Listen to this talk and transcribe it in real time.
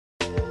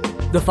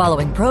The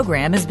following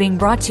program is being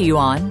brought to you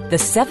on the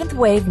Seventh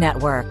Wave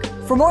Network.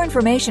 For more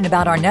information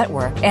about our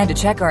network and to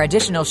check our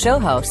additional show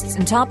hosts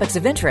and topics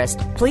of interest,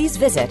 please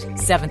visit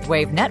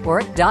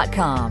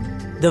seventhwavenetwork.com.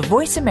 The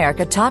Voice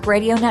America Talk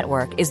Radio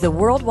Network is the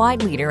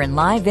worldwide leader in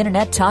live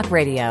Internet talk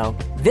radio.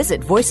 Visit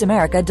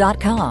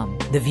voiceamerica.com.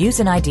 The views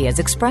and ideas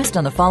expressed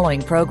on the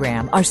following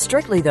program are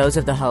strictly those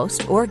of the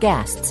host or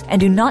guests and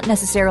do not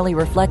necessarily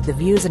reflect the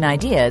views and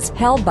ideas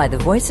held by the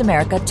Voice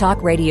America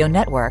Talk Radio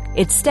Network,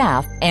 its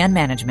staff, and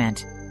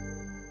management.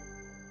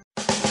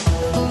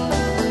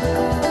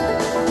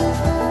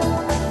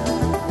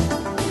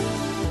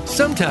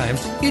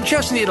 Sometimes you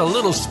just need a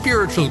little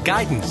spiritual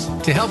guidance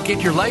to help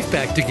get your life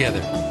back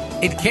together.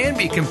 It can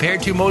be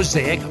compared to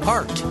mosaic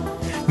art.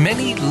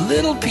 Many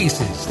little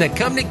pieces that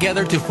come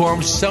together to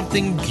form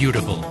something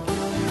beautiful.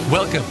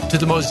 Welcome to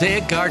the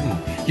Mosaic Garden.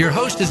 Your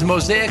host is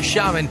Mosaic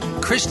Shaman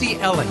Christy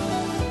Ellen.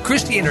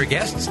 Christy and her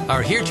guests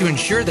are here to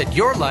ensure that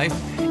your life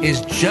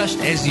is just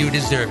as you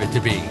deserve it to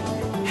be.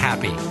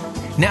 Happy.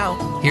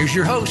 Now, here's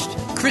your host,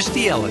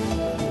 Christy Ellen.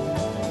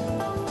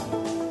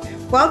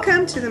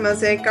 Welcome to the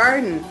Mosaic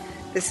Garden.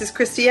 This is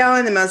Christy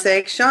Ellen, the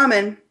Mosaic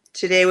Shaman.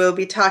 Today we'll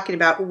be talking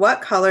about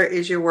what color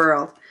is your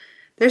world.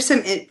 There's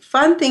some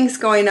fun things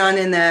going on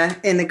in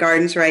the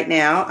gardens right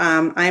now.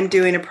 I'm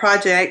doing a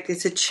project.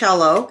 It's a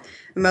cello,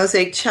 a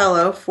mosaic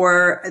cello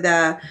for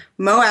the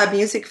Moab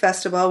Music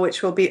Festival,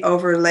 which will be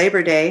over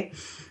Labor Day.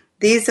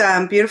 These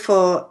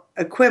beautiful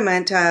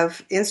equipment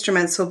of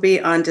instruments will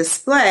be on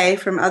display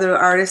from other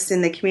artists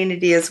in the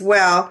community as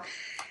well.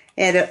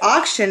 At an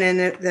auction, and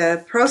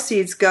the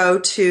proceeds go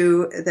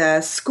to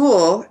the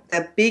school,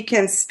 the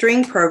Beacon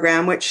String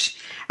Program, which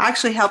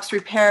actually helps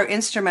repair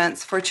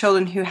instruments for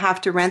children who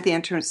have to rent the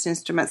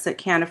instruments that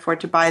can't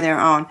afford to buy their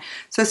own.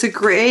 So it's a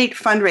great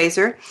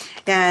fundraiser,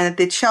 and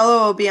the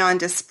cello will be on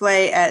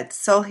display at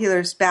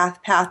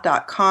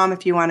soulhealersbathpath.com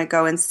if you want to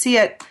go and see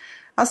it.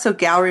 Also,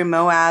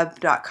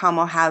 gallerymoab.com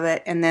will have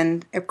it, and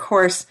then, of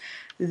course,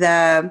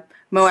 the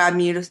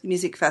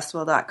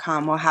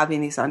moabmusicfestival.com will have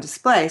these on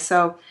display.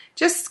 So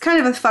just kind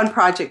of a fun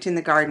project in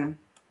the garden.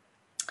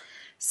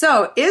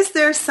 So is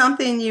there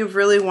something you've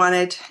really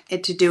wanted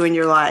it to do in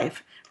your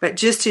life, but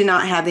just do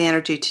not have the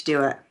energy to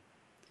do it?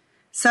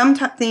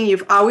 Something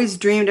you've always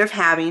dreamed of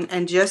having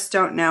and just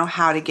don't know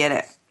how to get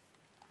it?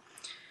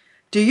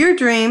 Do your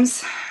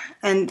dreams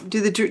and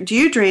do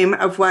you dream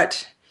of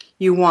what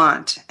you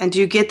want, and do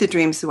you get the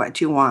dreams of what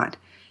you want?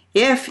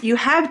 If you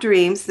have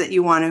dreams that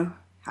you want to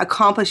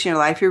accomplish in your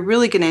life, you're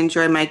really going to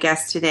enjoy my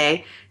guest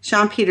today,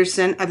 Sean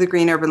Peterson of the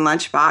Green Urban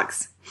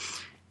Lunchbox.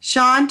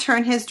 Sean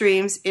turned his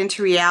dreams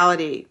into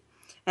reality,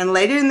 and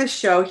later in the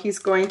show, he's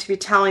going to be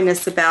telling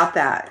us about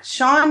that.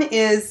 Sean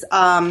is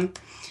an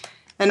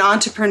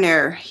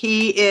entrepreneur.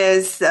 He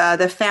is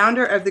the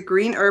founder of the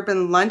Green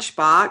Urban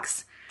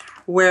Lunchbox,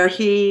 where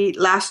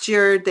last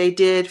year they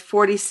did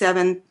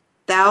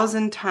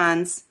 47,000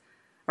 tons,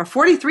 or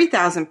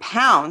 43,000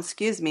 pounds,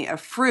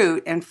 of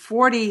fruit and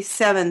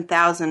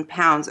 47,000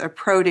 pounds of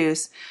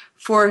produce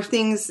for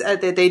things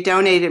that they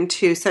donate them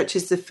to, such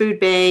as the Food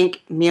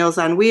Bank, Meals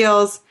on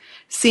Wheels,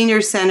 Senior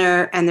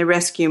Center, and the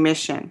Rescue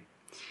Mission.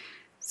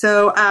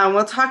 So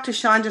we'll talk to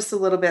Sean just a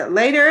little bit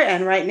later,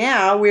 and right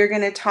now we're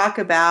going to talk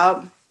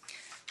about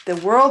the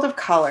world of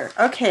color.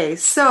 Okay,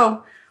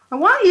 so I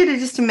want you to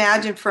just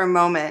imagine for a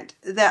moment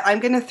that I'm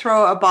going to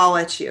throw a ball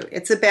at you.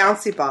 It's a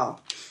bouncy ball,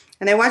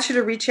 and I want you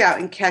to reach out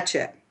and catch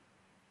it.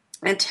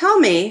 And tell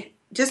me,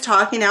 just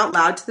talking out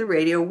loud to the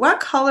radio, what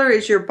color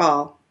is your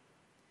ball?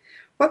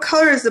 What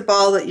color is the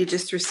ball that you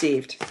just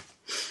received?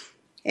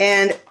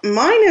 And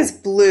mine is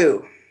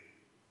blue.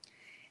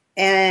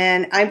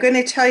 And I'm going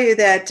to tell you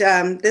that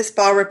this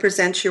ball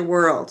represents your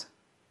world.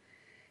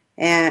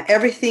 And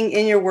everything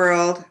in your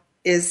world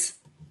is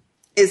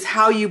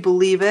how you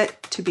believe it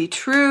to be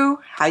true,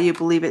 how you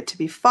believe it to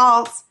be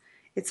false.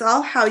 It's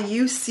all how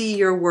you see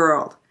your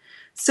world.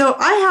 So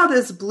I have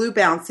this blue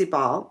bouncy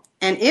ball.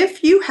 And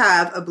if you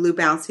have a blue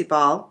bouncy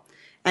ball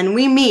and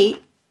we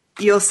meet,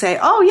 you'll say,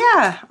 oh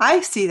yeah,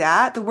 I see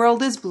that. The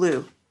world is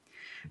blue.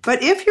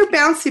 But if your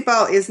bouncy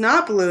ball is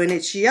not blue and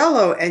it's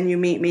yellow and you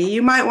meet me,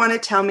 you might want to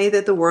tell me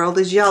that the world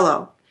is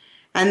yellow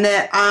and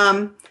that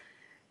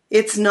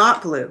it's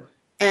not blue.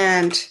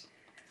 And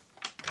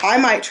I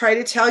might try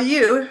to tell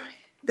you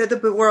that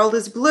the world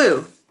is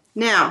blue.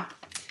 Now,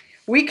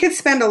 we could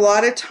spend a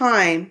lot of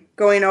time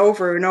going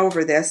over and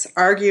over this,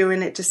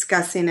 arguing it,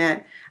 discussing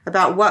it,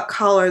 about what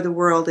color the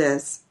world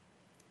is.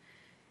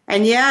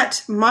 And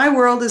yet, my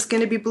world is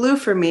going to be blue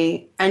for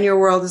me, and your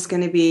world is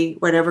going to be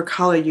whatever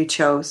color you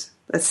chose.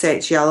 Let's say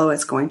it's yellow,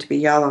 it's going to be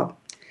yellow.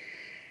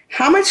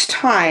 How much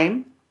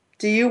time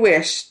do you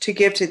wish to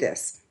give to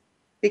this?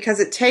 Because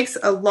it takes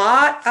a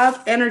lot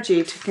of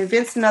energy to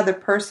convince another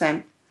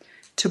person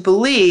to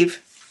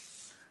believe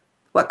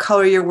what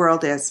color your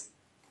world is,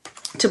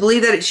 to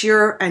believe that it's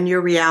your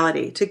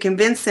reality, to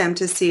convince them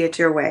to see it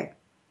your way.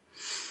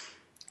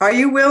 Are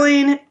you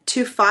willing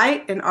to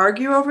fight and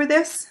argue over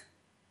this?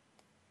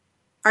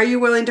 Are you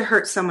willing to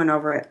hurt someone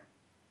over it?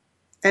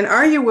 And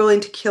are you willing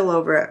to kill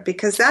over it?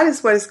 Because that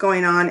is what is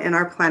going on in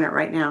our planet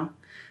right now.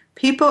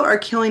 People are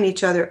killing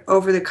each other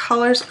over the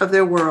colors of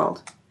their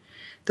world,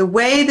 the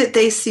way that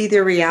they see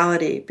their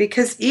reality,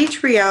 because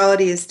each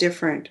reality is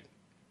different.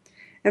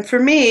 And for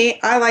me,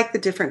 I like the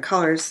different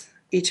colors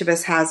each of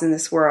us has in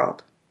this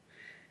world.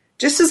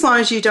 Just as long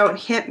as you don't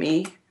hit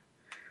me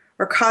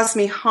or cause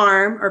me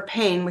harm or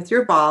pain with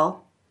your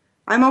ball,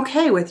 I'm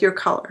okay with your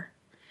color.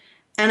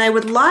 And I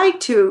would like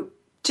to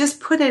just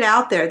put it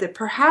out there that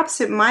perhaps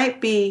it might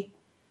be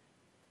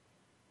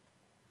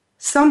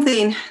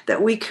something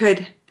that we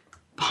could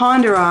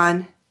ponder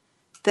on,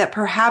 that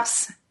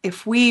perhaps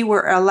if we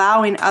were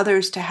allowing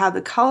others to have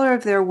the color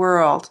of their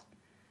world,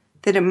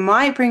 that it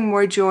might bring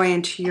more joy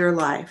into your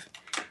life.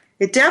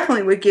 It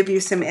definitely would give you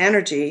some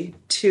energy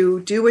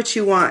to do what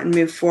you want and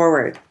move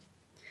forward.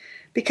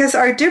 Because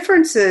our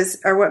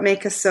differences are what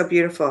make us so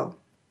beautiful.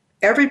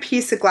 Every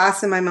piece of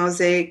glass in my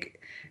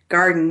mosaic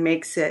garden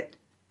makes it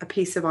a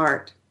piece of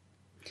art.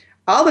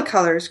 All the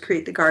colors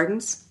create the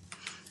gardens.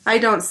 I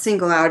don't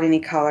single out any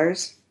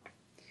colors.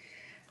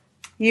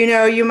 You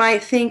know, you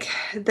might think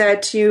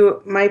that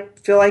you might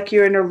feel like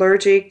you're an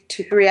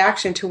allergic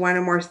reaction to one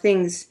or more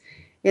things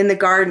in the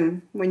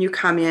garden when you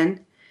come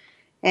in.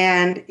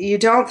 And you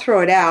don't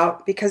throw it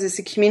out because it's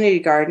a community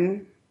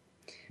garden.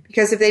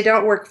 Because if they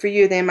don't work for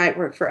you, they might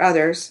work for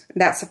others.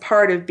 That's a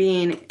part of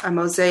being a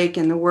mosaic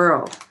in the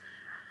world.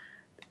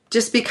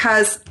 Just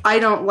because I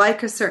don't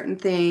like a certain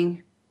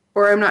thing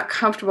or I'm not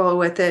comfortable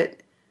with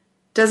it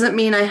doesn't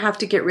mean I have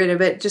to get rid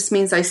of it. It just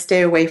means I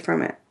stay away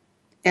from it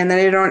and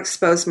that I don't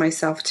expose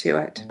myself to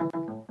it.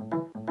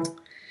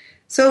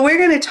 So we're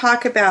going to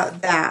talk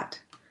about that.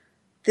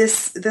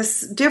 This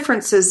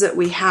differences that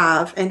we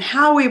have and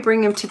how we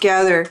bring them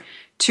together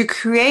to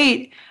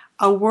create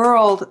a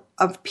world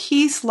of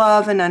peace,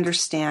 love, and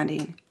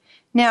understanding.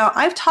 Now,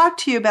 I've talked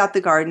to you about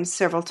the garden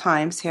several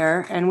times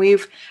here, and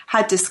we've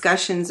had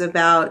discussions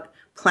about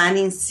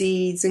planting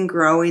seeds and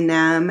growing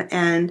them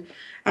and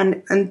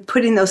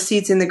putting those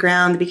seeds in the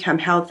ground to become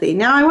healthy.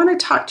 Now, I want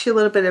to talk to you a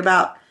little bit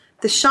about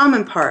the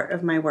shaman part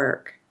of my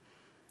work.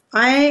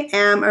 I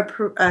am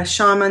a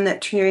shaman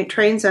that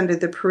trains under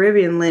the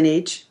Peruvian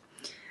lineage.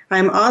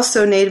 I'm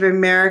also Native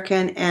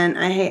American, and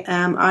I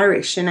am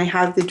Irish, and I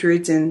have the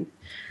Druids in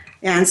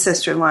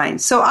ancestor line.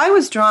 So I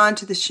was drawn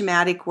to the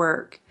shamanic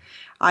work.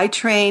 I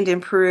trained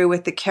in Peru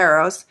with the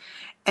Caros,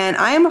 and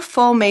I am a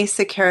full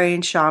mesa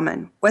carrying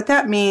shaman. What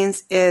that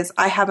means is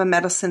I have a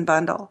medicine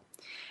bundle,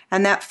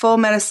 and that full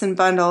medicine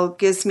bundle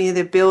gives me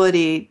the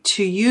ability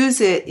to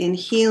use it in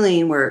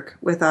healing work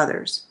with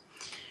others.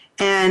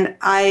 And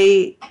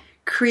I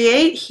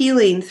create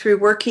healing through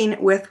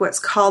working with what's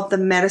called the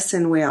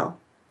medicine wheel.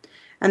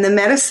 And the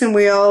medicine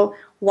wheel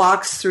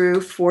walks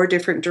through 4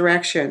 different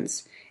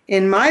directions.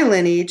 In my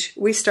lineage,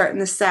 we start in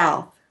the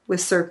south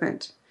with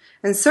serpent.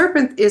 And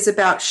serpent is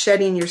about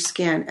shedding your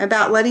skin,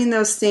 about letting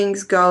those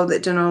things go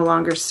that do no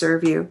longer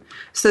serve you,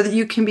 so that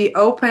you can be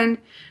open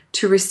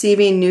to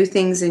receiving new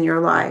things in your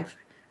life.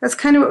 That's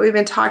kind of what we've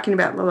been talking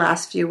about in the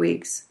last few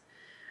weeks.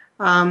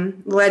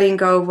 Letting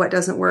go of what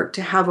doesn't work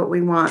to have what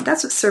we want.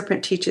 That's what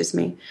serpent teaches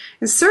me.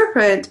 And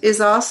serpent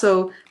is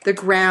also the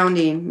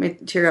grounding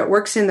material. It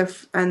works in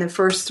the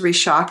first 3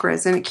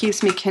 chakras, and it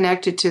keeps me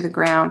connected to the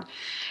ground.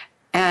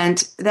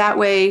 And that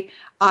way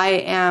I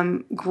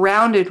am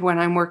grounded when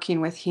I'm working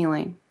with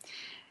healing.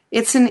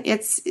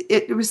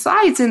 It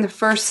resides in the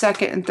first,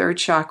 second, and third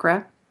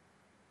chakra.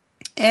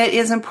 It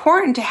is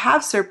important to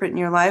have serpent in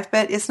your life,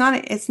 but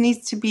it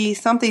needs to be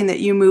something that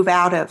you move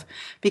out of.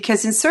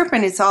 Because in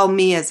serpent, it's all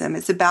meism.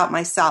 It's about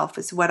myself.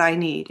 It's what I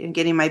need and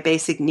getting my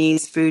basic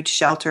needs, food,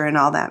 shelter, and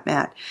all that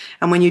met.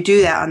 And when you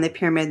do that on the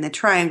pyramid and the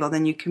triangle,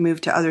 then you can move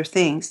to other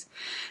things.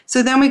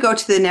 So then we go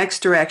to the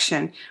next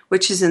direction,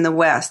 which is in the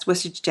west,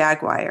 which is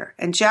Jaguar.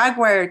 And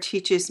Jaguar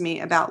teaches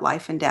me about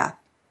life and death.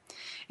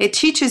 It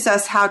teaches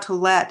us how to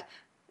let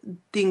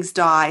things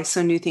die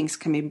so new things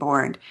can be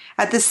born.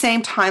 At the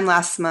same time,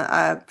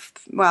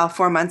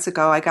 4 months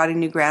ago, I got a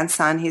new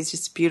grandson. He's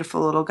just a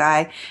beautiful little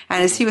guy.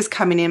 And as he was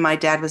coming in, my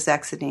dad was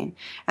exiting.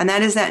 And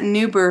that is that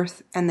new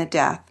birth and the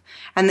death.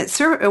 And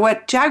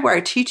what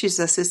Jaguar teaches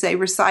us is they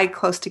reside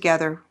close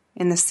together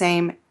in the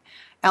same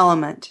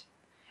element,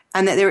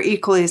 and that they're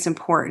equally as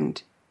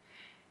important.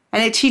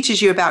 And it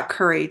teaches you about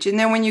courage. And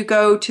then when you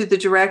go to the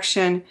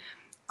direction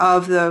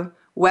of the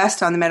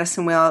west on the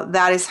medicine wheel,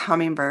 that is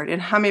hummingbird.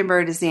 And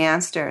hummingbird is the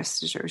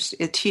ancestors.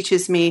 It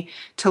teaches me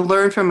to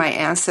learn from my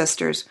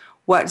ancestors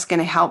what's going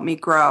to help me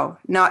grow.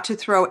 Not to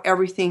throw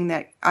everything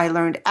that I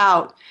learned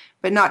out,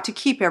 but not to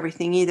keep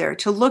everything either.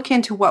 To look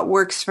into what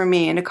works for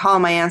me and to call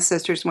my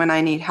ancestors when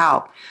I need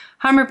help.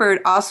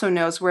 Hummingbird also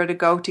knows where to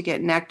go to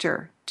get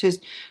nectar,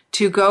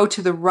 to go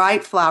to the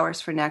right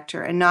flowers for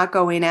nectar, and not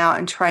going out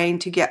and trying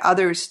to get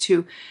others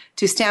to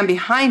stand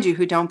behind you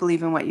who don't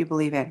believe in what you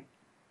believe in.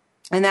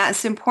 And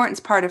that's the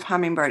important part of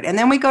hummingbird. And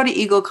then we go to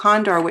eagle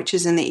condor, which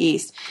is in the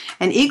east.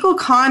 And eagle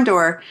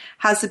condor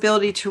has the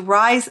ability to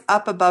rise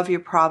up above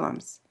your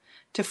problems,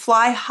 to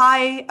fly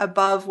high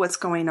above what's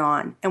going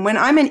on. And when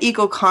I'm an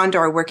eagle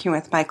condor working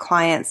with my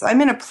clients,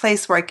 I'm in a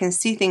place where I can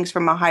see things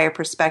from a higher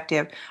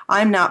perspective.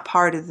 I'm not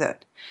part of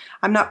it.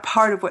 I'm not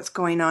part of what's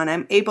going on.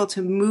 I'm able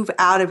to move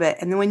out of it.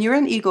 And then when you're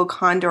an eagle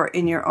condor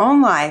in your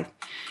own life,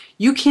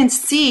 you can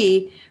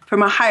see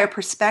from a higher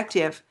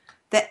perspective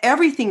that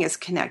everything is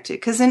connected.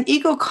 Because in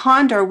eagle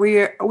condor, we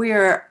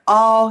are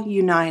all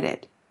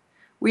united.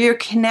 We are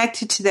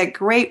connected to that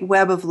great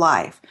web of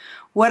life.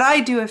 What I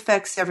do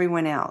affects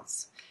everyone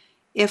else.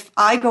 If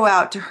I go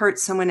out to hurt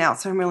someone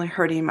else, I'm really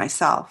hurting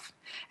myself.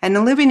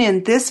 And living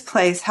in this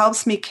place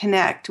helps me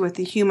connect with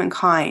the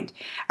humankind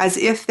as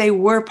if they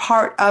were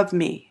part of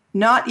me.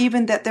 Not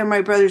even that they're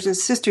my brothers and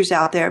sisters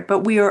out there, but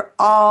we are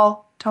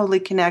all totally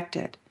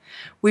connected.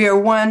 We are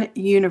one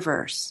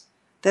universe,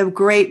 the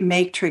great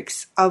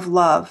matrix of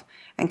love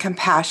and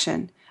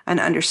compassion and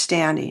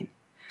understanding.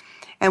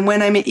 And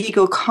when I'm an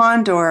eagle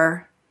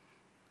condor,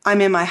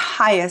 I'm in my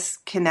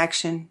highest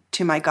connection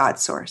to my God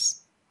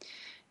source.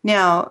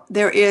 Now,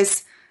 there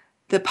is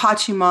the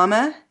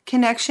Pachamama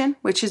connection,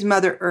 which is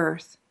Mother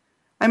Earth.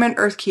 I'm an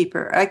earth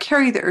keeper. I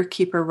carry the earth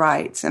keeper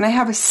rights, and I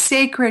have a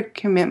sacred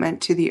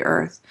commitment to the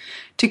earth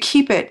to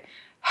keep it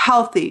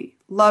healthy,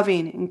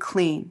 loving, and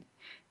clean,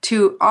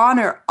 to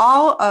honor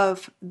all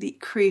of the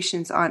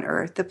creations on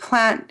earth, the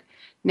plant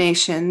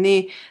nation,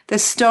 the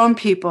stone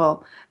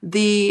people,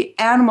 the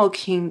animal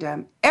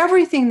kingdom.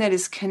 Everything that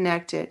is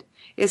connected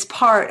is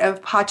part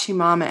of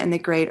Pachamama and the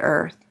great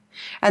earth.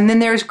 And then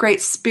there's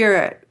Great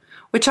Spirit,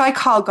 which I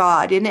call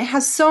God, and it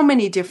has so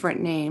many different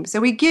names.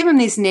 And we give him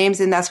these names,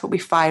 and that's what we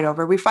fight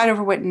over. We fight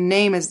over what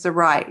name is the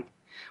right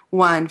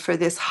one for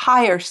this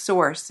higher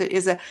source that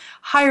is a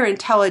higher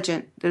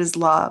intelligence that is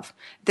love,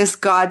 this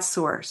God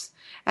source.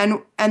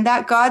 And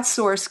that God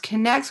source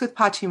connects with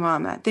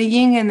Pachamama, the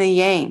yin and the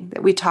yang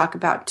that we talk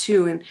about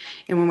too, and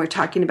when we're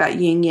talking about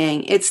yin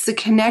yang. It's the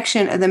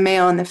connection of the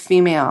male and the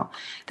female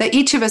that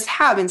each of us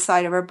have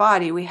inside of our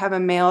body. We have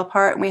a male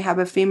part and we have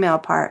a female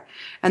part.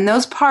 And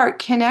those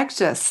parts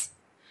connect us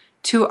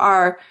to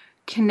our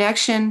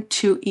connection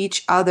to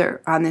each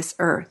other on this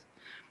earth.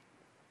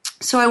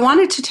 So I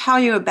wanted to tell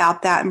you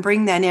about that and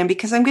bring that in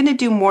because I'm going to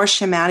do more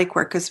shamanic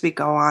work as we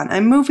go on.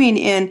 I'm moving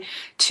in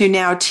to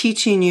now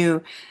teaching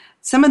you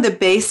some of the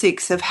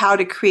basics of how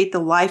to create the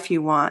life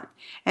you want.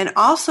 And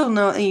also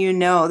letting you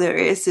know there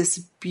is this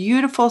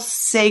beautiful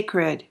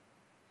sacred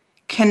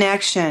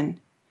connection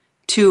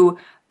to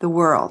the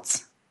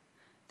worlds,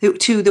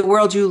 to the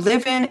world you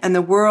live in and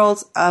the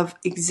worlds of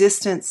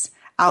existence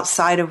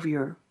outside of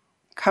your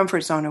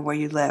comfort zone of where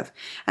you live.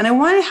 And I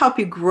want to help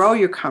you grow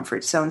your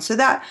comfort zone so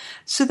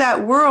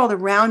that world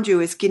around you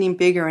is getting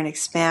bigger and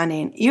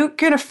expanding. You're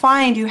going to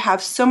find you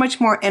have so much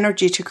more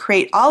energy to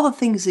create all the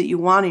things that you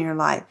want in your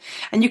life.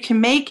 And you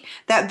can make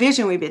that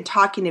vision we've been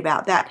talking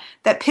about,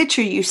 that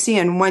picture you see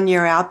in 1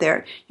 year out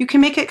there, you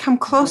can make it come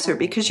closer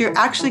because you're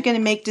actually going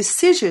to make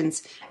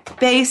decisions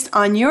based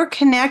on your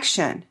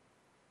connection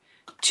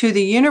to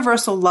the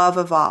universal love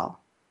of all.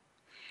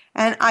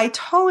 And I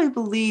totally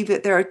believe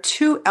that there are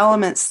two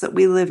elements that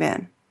we live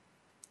in.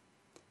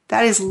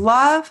 That is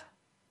love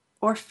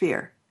or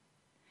fear.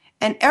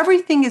 And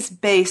everything is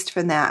based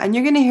from that. And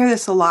you're going to hear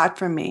this a lot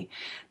from me.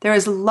 There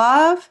is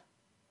love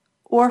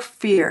or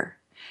fear.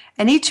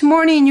 And each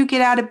morning you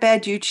get out of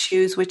bed, you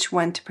choose which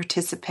one to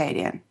participate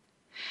in.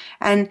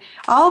 And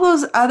all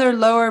those other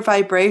lower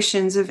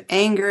vibrations of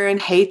anger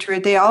and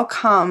hatred, they all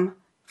come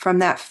from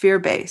that fear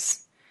base,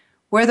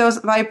 where those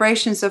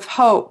vibrations of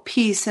hope,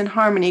 peace, and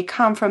harmony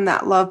come from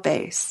that love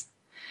base.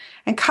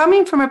 And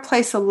coming from a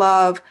place of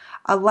love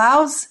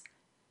allows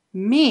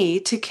me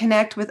to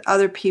connect with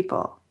other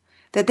people,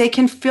 that they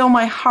can feel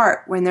my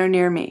heart when they're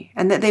near me,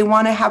 and that they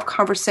want to have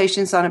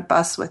conversations on a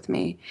bus with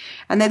me,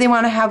 and that they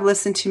want to have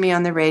listened to me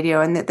on the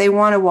radio, and that they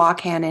want to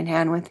walk hand in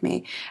hand with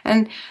me.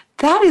 And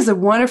that is a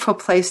wonderful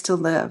place to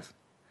live.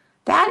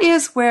 That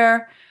is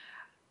where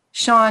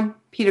Sean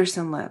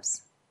Peterson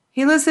lives.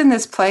 He lives in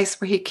this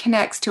place where he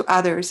connects to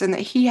others and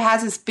that he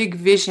has this big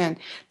vision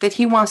that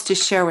he wants to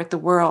share with the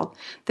world,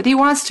 that he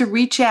wants to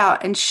reach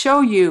out and show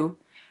you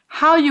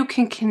how you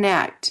can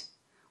connect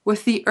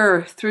with the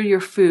earth through your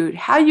food,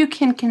 how you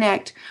can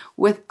connect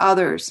with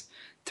others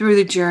through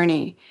the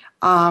journey.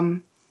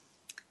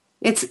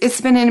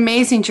 It's been an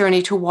amazing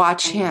journey to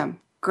watch him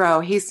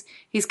grow. He's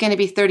going to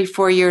be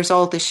 34 years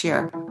old this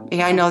year.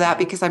 I know that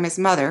because I'm his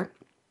mother.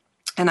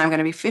 And I'm going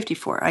to be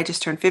 54. I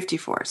just turned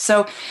 54.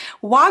 So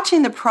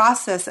watching the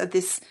process of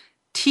this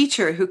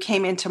teacher who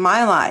came into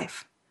my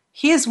life,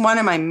 he is one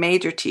of my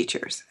major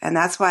teachers. And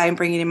that's why I'm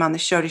bringing him on the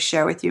show to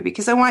share with you,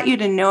 because I want you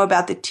to know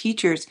about the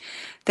teachers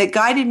that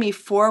guided me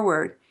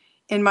forward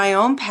in my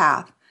own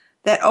path,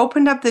 that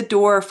opened up the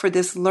door for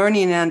this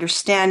learning and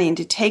understanding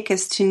to take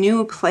us to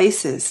new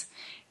places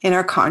in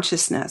our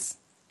consciousness.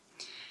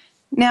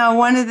 Now,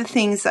 one of the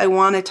things I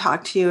want to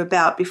talk to you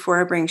about before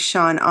I bring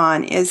Sean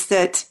on is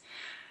that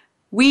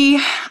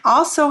we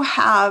also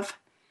have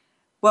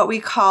what we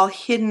call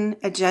hidden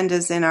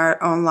agendas in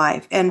our own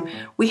life. And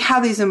we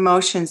have these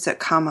emotions that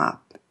come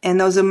up.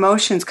 And those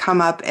emotions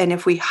come up, and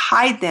if we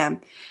hide them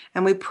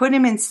and we put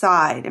them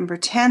inside and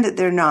pretend that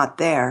they're not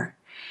there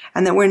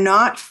and that we're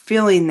not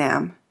feeling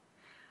them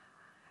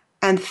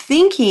and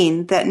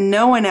thinking that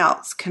no one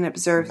else can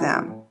observe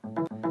them,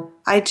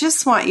 I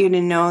just want you to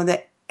know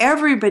that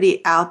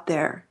everybody out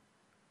there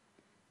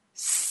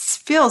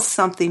feels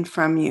something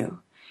from you.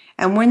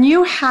 And when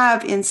you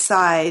have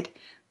inside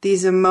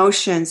these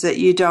emotions that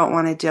you don't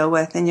want to deal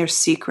with and your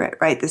secret,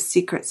 right? The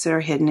secrets that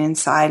are hidden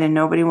inside and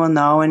nobody will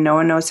know and no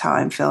one knows how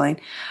I'm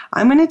feeling.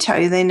 I'm going to tell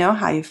you they know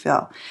how you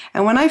feel.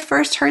 And when I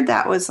first heard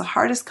that was the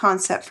hardest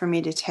concept for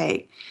me to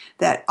take,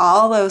 that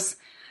all those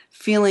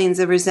feelings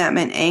of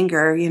resentment,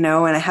 anger, and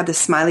I had the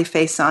smiley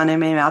face on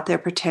and I'm out there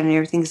pretending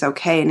everything's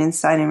okay and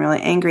inside I'm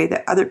really angry,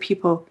 that other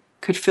people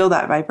could feel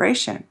that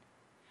vibration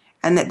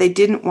and that they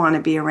didn't want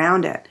to be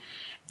around it.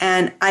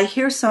 And I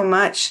hear so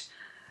much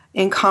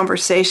in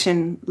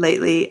conversation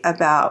lately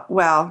about,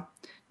 well,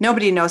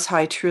 nobody knows how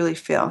I truly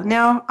feel.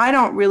 Now, I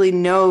don't really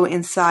know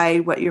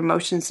inside what your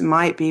emotions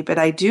might be, but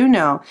I do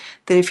know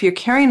that if you're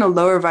carrying a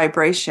lower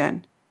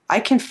vibration, I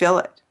can feel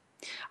it.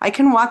 I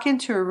can walk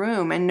into a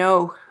room and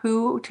know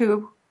who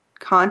to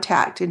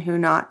contact and who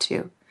not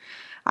to.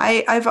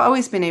 I've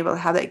always been able to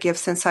have that gift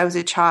since I was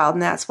a child,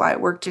 and that's why it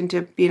worked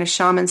into being a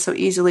shaman so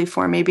easily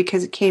for me,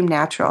 because it came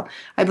natural.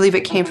 I believe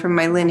it came from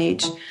my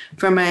lineage,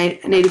 from my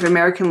Native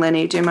American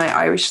lineage and my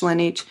Irish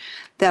lineage,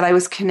 that I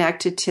was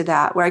connected to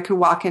that, where I could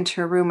walk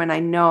into a room and I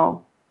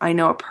know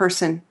a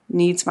person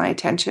needs my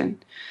attention,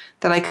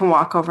 that I can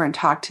walk over and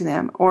talk to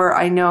them, or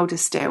I know to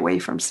stay away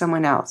from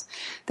someone else.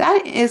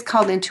 That is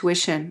called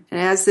intuition. And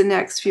as the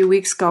next few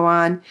weeks go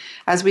on,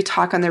 as we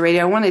talk on the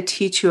radio, I want to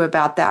teach you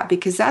about that,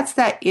 because that's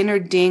that inner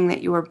ding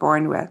that you were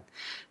born with,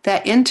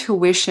 that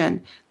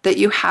intuition that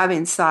you have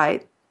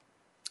inside,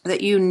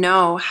 that you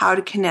know how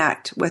to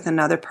connect with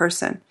another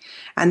person,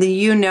 and that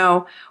you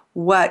know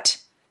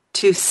what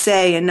to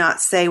say and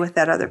not say with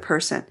that other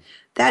person.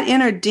 That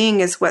inner ding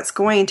is what's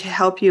going to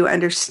help you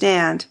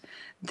understand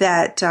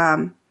that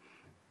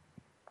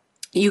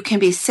you can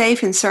be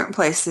safe in certain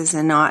places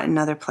and not in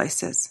other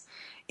places.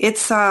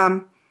 It's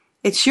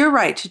your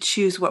right to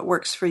choose what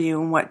works for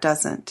you and what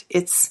doesn't.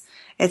 It's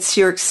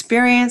your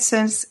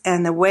experiences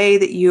and the way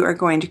that you are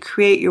going to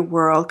create your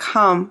world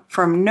come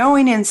from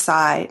knowing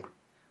inside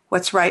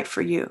what's right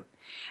for you.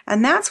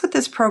 And that's what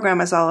this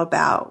program is all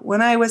about.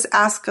 When I was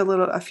asked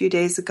a few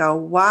days ago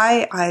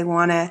why I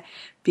want to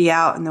be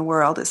out in the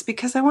world, it's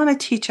because I want to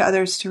teach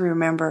others to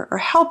remember, or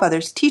help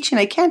others. Teaching,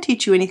 I can't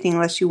teach you anything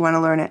unless you want to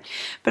learn it.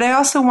 But I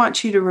also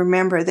want you to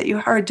remember that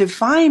you are a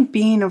divine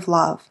being of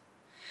love.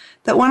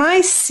 That when I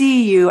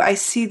see you, I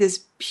see this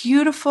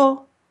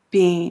beautiful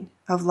being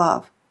of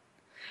love.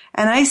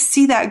 And I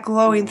see that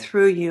glowing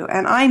through you.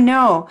 And I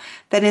know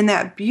that in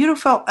that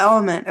beautiful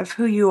element of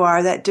who you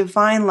are, that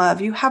divine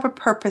love, you have a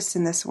purpose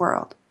in this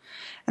world.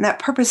 And that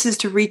purpose is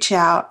to reach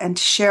out and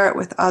to share it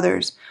with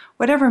others,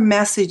 whatever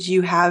message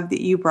you have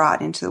that you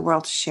brought into the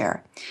world to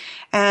share.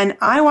 And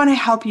I want to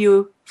help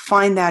you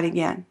find that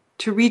again,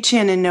 to reach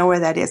in and know where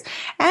that is,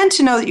 and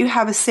to know that you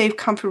have a safe,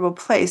 comfortable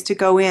place to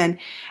go in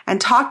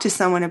and talk to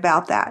someone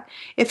about that.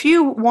 If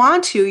you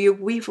want to,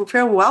 we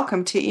feel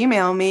welcome to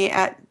email me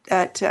at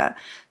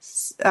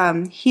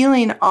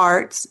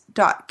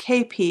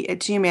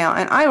healingarts.kp@gmail.com,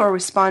 and I will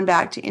respond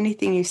back to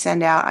anything you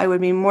send out. I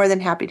would be more than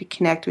happy to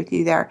connect with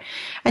you there.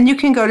 And you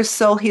can go to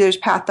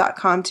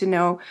soulhealerspath.com to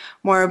know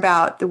more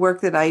about the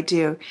work that I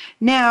do.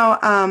 Now,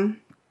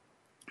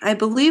 I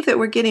believe that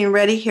we're getting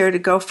ready here to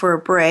go for a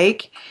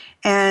break.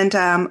 And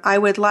I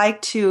would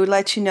like to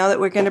let you know that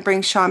we're going to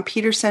bring Sean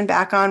Peterson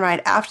back on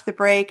right after the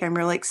break. I'm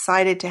really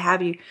excited to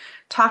have you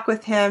talk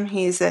with him.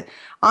 He's an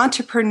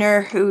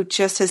entrepreneur who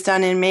just has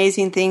done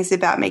amazing things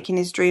about making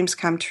his dreams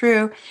come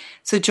true.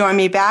 So join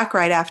me back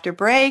right after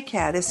break.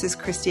 This is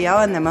Christy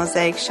Ellen, the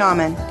Mosaic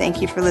Shaman.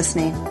 Thank you for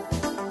listening.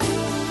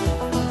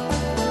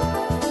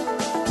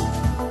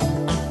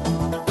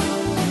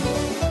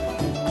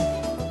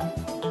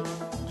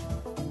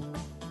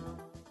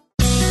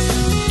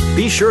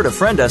 Be sure to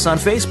friend us on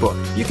Facebook.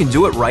 You can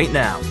do it right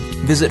now.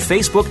 Visit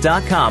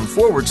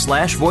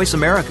Facebook.com/Voice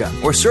America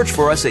or search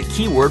for us at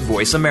keyword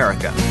Voice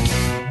America.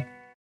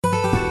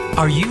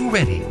 Are you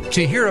ready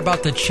to hear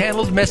about the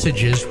channeled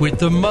messages with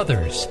the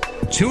mothers?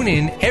 Tune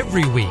in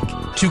every week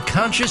to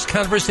Conscious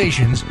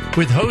Conversations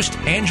with host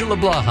Angela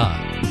Blaha.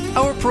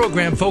 Our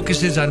program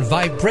focuses on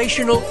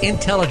vibrational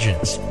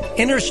intelligence,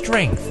 inner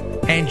strength,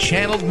 and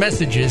channeled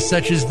messages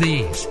such as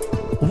these.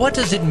 What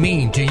does it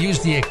mean to use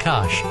the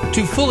Akash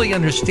to fully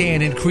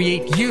understand and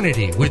create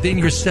unity within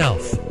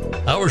yourself?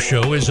 Our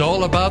show is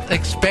all about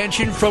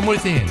expansion from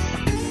within.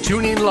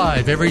 Tune in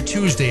live every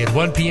Tuesday at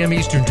 1 p.m.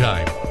 Eastern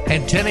Time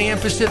and 10 a.m.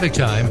 Pacific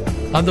Time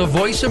on the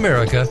Voice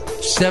America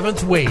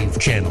 7th Wave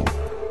channel.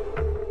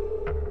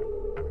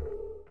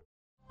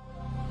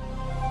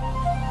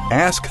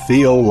 Ask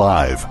Theo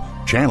Live,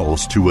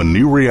 channels to a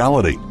new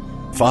reality.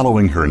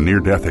 Following her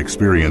near-death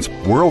experience,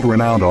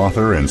 world-renowned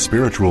author and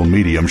spiritual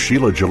medium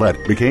Sheila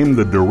Gillette became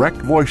the direct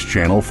voice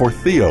channel for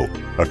Theo,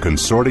 a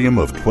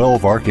consortium of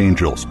 12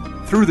 archangels.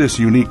 Through this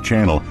unique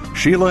channel,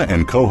 Sheila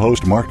and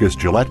co-host Marcus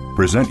Gillette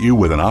present you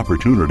with an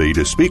opportunity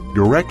to speak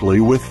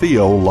directly with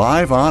Theo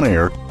live on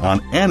air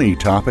on any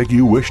topic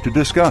you wish to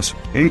discuss,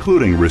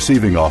 including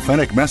receiving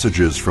authentic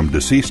messages from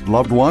deceased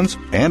loved ones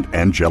and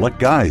angelic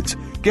guides.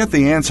 Get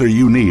the answer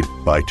you need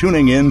by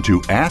tuning in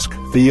to Ask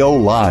Theo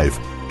Live.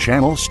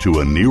 Channels to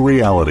a New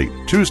Reality.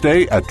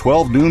 Tuesday at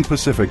 12 noon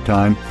Pacific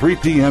Time, 3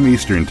 p.m.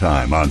 Eastern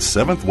Time on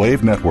Seventh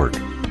Wave Network.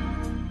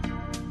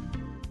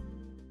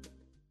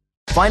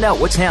 Find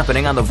out what's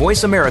happening on the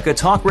Voice America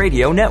Talk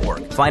Radio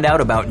Network. Find out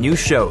about new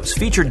shows,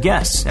 featured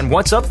guests, and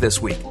what's up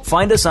this week.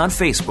 Find us on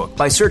Facebook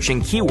by searching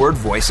keyword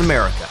Voice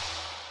America.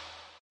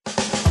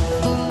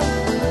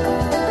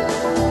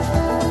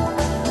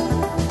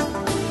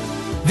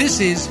 This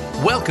is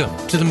Welcome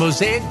to the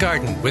Mosaic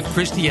Garden with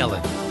Christy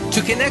Ellen.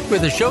 To connect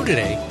with the show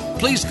today,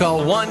 please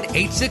call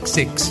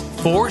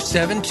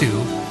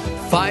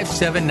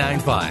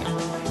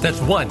 1-866-472-5795. That's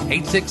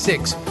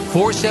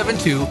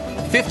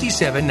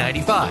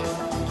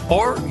 1-866-472-5795.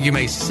 Or you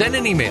may send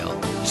an email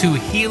to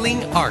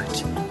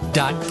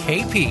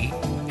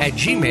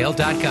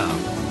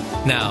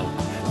healingart.kp@gmail.com. Now,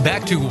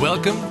 back to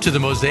Welcome to the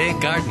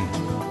Mosaic Garden.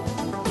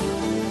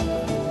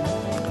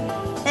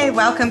 Hey,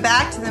 welcome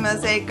back to the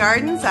Mosaic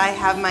Gardens. I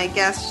have my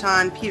guest,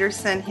 Sean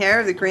Peterson,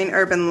 here of the Green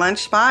Urban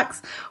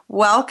Lunchbox.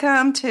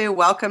 Welcome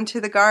to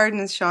the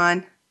Gardens,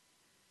 Sean.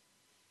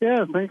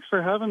 Yeah, thanks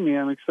for having me.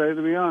 I'm excited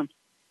to be on.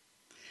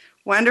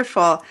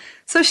 Wonderful.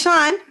 So,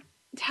 Sean,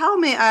 tell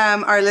me,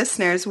 our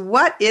listeners,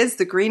 what is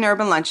the Green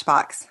Urban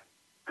Lunchbox?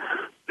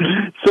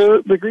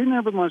 So the Green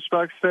Urban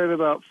Lunchbox started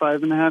about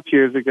 5.5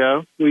 years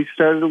ago. We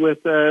started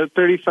with a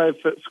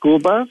 35-foot school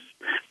bus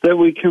that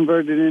we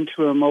converted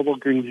into a mobile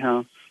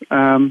greenhouse.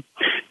 And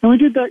we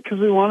did that because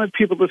we wanted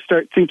people to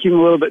start thinking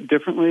a little bit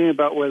differently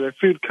about where their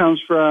food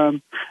comes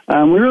from.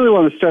 We really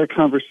want to start a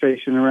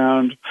conversation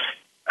around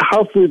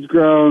how food's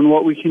grown,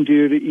 what we can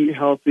do to eat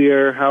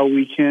healthier, how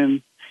we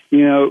can,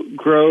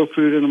 grow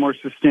food in a more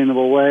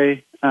sustainable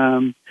way.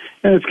 And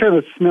it's kind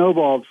of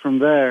snowballed from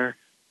there.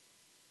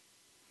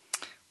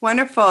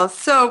 Wonderful.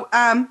 So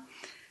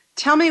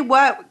tell me,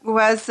 what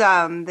was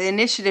the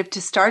initiative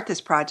to start this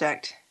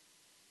project?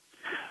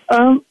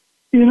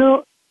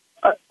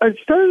 I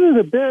started it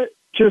a bit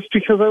just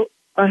because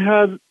I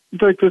had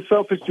like the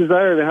selfish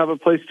desire to have a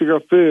place to grow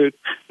food,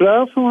 but I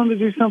also wanted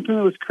to do something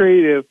that was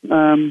creative.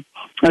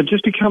 I've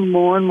just become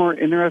more and more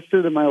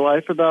interested in my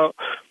life about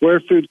where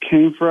food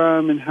came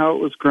from and how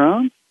it was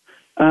grown,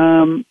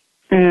 and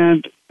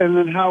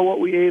then how what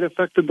we ate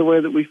affected the way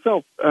that we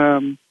felt.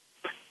 And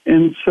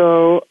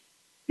so,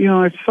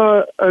 I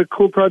saw a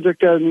cool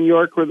project out in New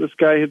York where this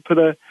guy had put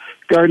a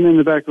garden in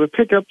the back of a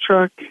pickup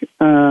truck.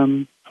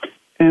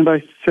 And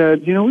I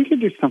said, we could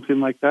do something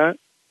like that,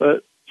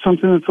 but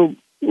something that's a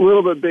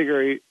little bit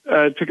bigger.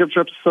 Pickup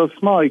truck's so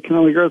small, you can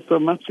only grow so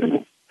much in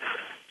it.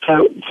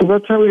 So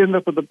that's how we ended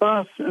up with the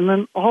bus. And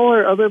then all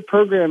our other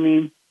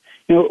programming,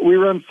 we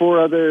run 4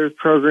 other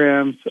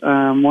programs.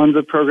 One's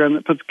a program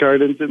that puts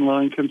gardens in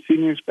low-income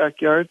seniors'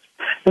 backyards.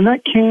 And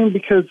that came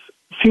because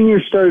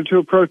seniors started to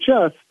approach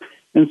us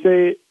and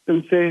say,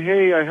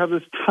 hey, I have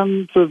this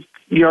tons of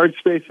yard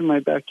space in my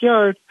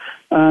backyard,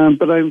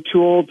 but I'm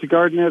too old to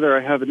garden it, or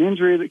I have an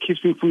injury that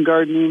keeps me from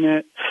gardening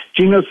it.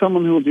 Do you know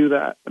someone who will do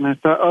that? And I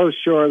thought, oh,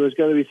 sure, there's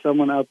got to be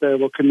someone out there.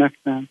 We'll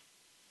connect them.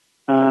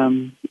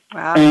 Wow.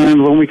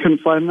 And when we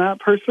couldn't find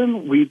that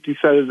person, we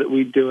decided that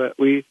we'd do it.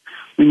 We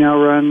now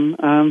run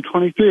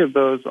 23 of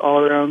those all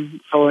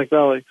around Salt Lake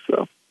Valley.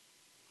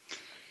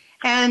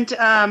 And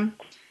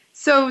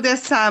so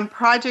this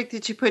project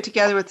that you put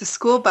together with the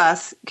school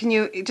bus, can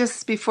you,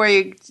 just before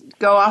you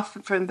go off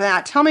from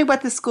that, tell me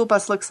what the school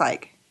bus looks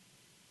like?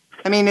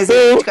 I mean,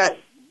 so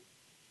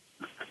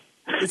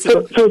it's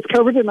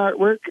covered in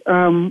artwork.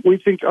 We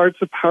think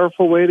art's a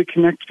powerful way to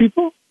connect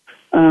people.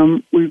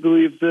 We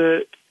believe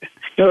that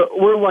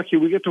we're lucky.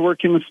 We get to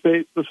work in the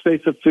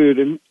space of food,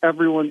 and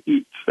everyone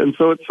eats. And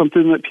so it's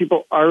something that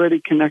people already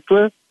connect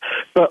with,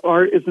 but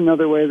art is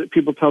another way that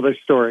people tell their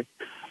story.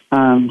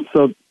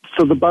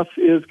 So the bus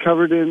is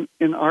covered in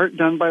art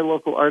done by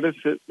local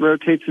artists. It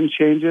rotates and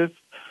changes.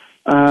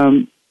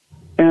 And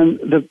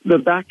the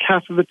back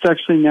half of it's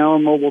actually now a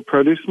mobile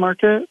produce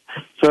market.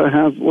 So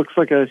it looks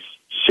like a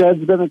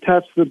shed's been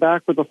attached to the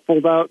back with a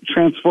fold-out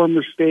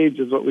transformer stage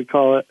is what we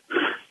call it.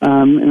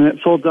 And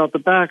it folds out the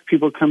back.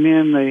 People come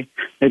in,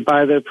 they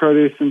buy their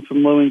produce in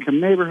some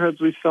low-income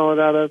neighborhoods we sell it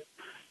out of.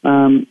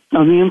 On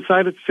the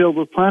inside, it's filled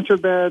with planter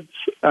beds.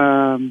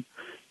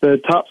 The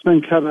top's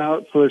been cut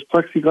out, so there's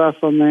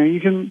plexiglass on there.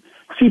 You can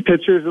see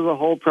pictures of the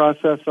whole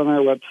process on our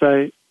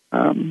website,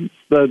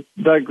 the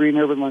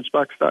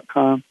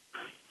greenurbanlunchbox.com.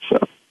 So,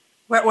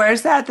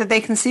 where's that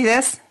they can see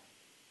this?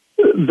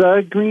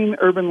 The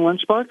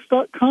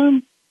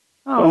greenurbanlunchbox.com.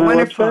 Oh,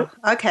 wonderful.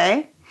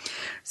 Okay.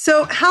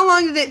 So how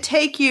long did it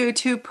take you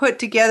to put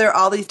together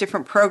all these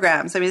different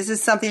programs? I mean, is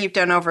this something you've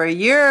done over a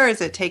year? Is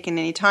it taken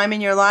any time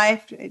in your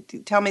life?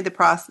 Tell me the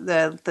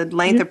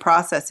length of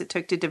process it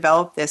took to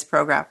develop this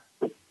program.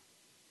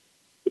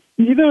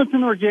 It's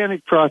an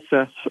organic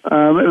process.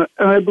 And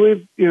I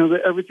believe,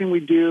 that everything we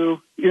do,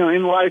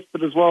 in life,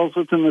 but as well as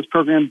within this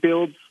program,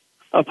 builds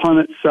upon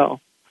itself.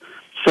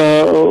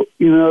 So,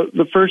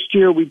 the first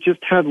year we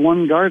just had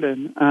one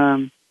garden,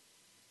 and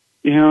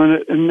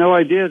no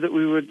idea that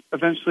we would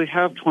eventually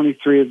have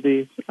 23 of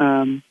these.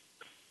 And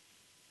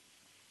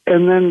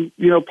and then,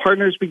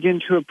 partners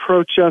begin to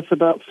approach us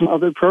about some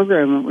other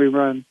program that we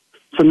run.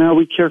 So now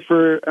we care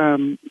for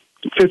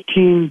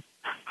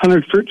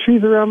 1,500 fruit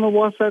trees around the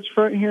Wasatch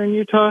Front here in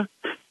Utah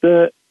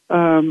that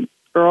are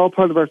all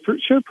part of our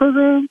fruit share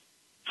program.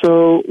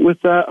 So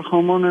with that,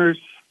 homeowners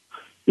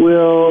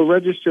will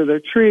register their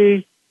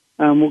tree.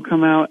 We'll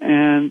come out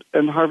and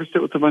harvest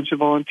it with a bunch of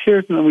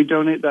volunteers, and then we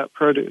donate that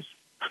produce.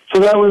 So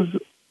that was,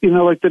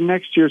 like the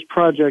next year's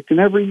project. And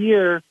every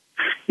year,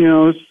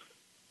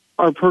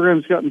 our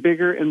program's gotten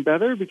bigger and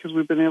better because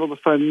we've been able to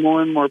find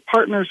more and more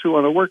partners who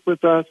want to work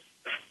with us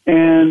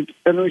and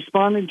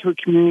responding to a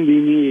community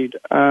need.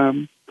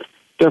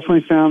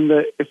 Definitely found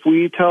that if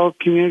we tell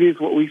communities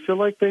what we feel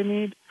like they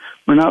need,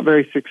 we're not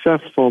very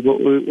successful. But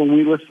when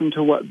we listen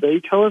to what they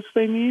tell us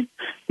they need,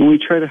 and we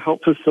try to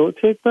help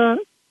facilitate that,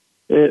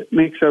 it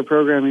makes our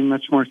programming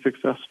much more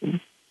successful.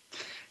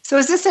 So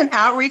is this an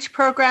outreach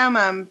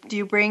program? Do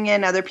you bring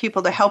in other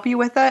people to help you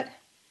with it?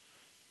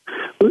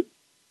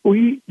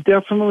 We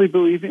definitely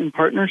believe in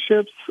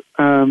partnerships.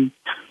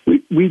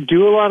 We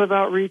do a lot of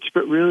outreach,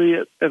 but really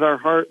at our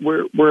heart,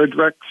 we're a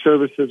direct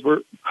services.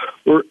 We're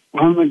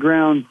on the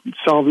ground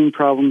solving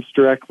problems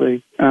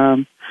directly.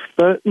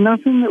 But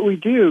nothing that we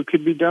do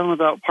could be done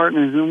without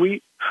partners. And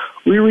we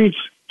reach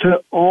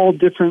to all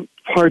different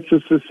parts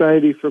of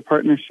society for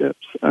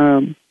partnerships.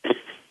 From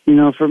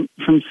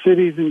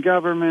cities and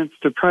governments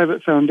to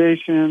private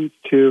foundations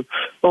to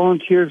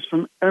volunteers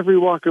from every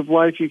walk of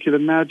life you could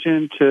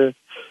imagine to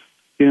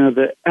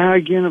the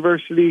Ag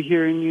University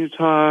here in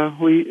Utah.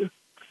 We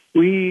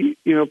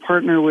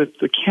partner with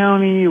the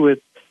county, with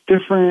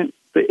the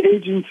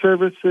aging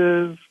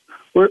services.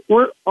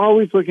 We're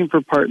always looking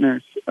for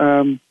partners.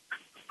 I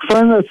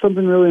find that's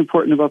something really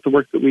important about the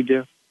work that we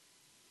do,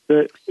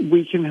 that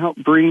we can help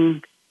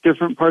bring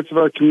different parts of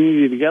our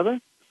community together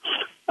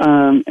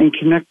and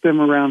connect them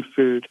around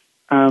food.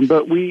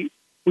 But we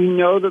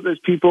know that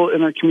there's people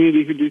in our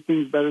community who do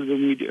things better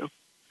than we do.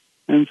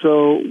 And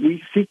so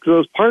we seek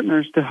those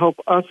partners to help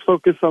us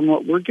focus on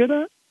what we're good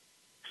at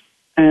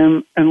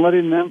and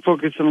letting them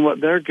focus on what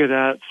they're good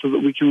at so that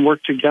we can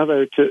work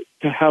together to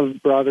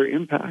have broader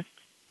impact.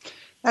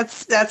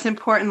 That's an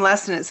important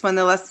lesson. It's one of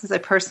the lessons I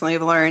personally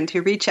have learned,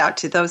 to reach out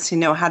to those who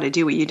know how to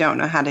do what you don't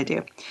know how to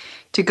do.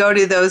 To go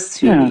to those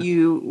who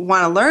you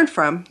want to learn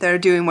from that are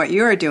doing what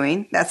you're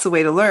doing. That's the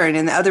way to learn.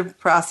 And the other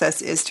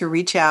process is to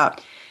reach out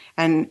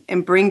and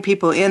bring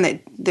people in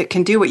that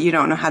can do what you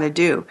don't know how to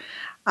do.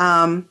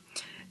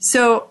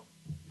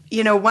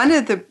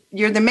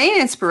 You're the main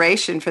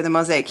inspiration for the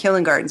Mosaic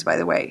Healing Gardens, by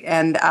the way.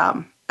 And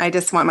I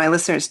just want my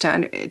listeners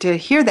to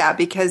hear that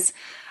because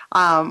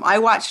I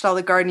watched all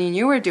the gardening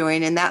you were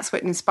doing, and that's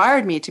what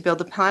inspired me to build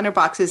the planter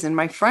boxes in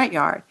my front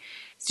yard.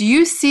 So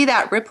you see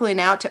that rippling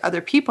out to other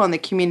people in the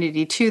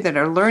community, too, that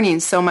are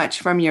learning so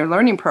much from your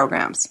learning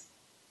programs.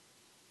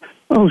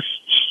 Oh,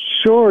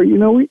 sure.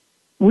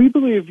 We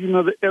believe,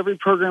 that every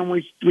program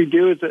we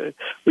do is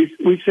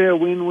we say a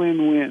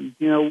win-win-win.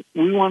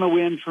 We want to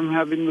win from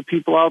having the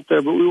people out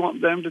there, but we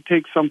want them to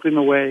take something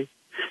away,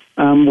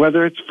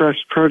 whether it's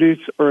fresh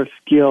produce or a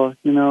skill.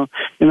 In our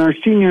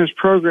seniors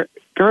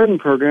garden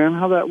program,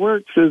 how that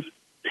works is,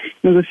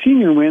 the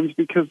senior wins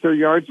because their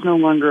yard's no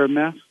longer a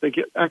mess. They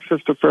get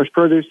access to fresh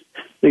produce.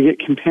 They get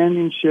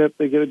companionship.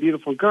 They get a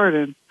beautiful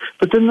garden.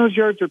 But then those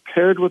yards are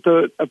paired with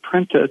an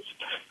apprentice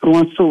who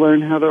wants to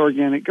learn how to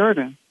organic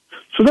garden.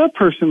 So that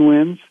person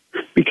wins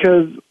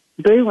because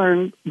they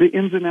learn the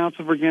ins and outs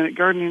of organic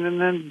gardening, and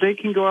then they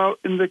can go out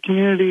in the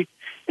community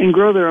and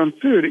grow their own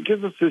food. It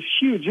gives us this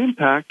huge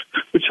impact,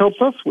 which helps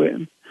us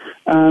win.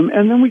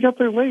 And then we get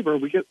their labor.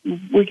 We get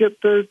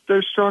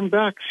their strong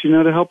backs,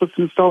 to help us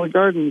install the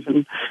gardens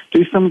and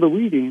do some of the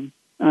weeding.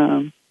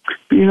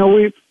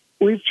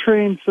 We've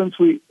trained since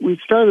we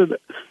started.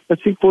 I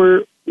think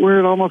we're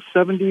at almost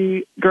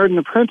 70 garden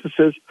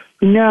apprentices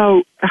who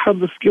now have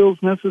the skills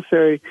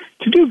necessary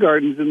to do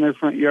gardens in their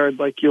front yard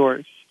like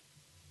yours.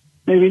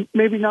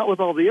 Maybe not with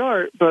all the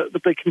art, but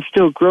they can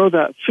still grow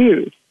that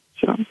food.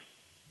 So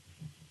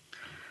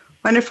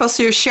wonderful.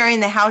 So you're sharing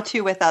the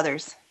how-to with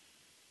others.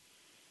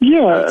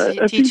 Yeah,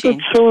 I think that's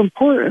so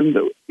important.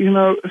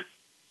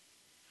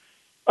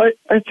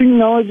 I think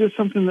knowledge is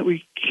something that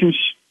we can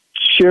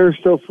share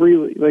so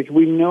freely. Like, if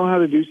we know how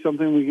to do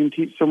something, we can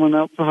teach someone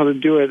else how to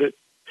do it.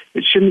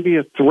 It shouldn't be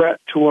a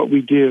threat to what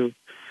we do.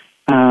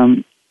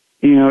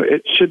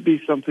 It should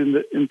be something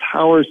that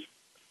empowers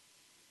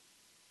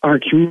our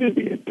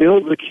community and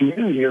builds the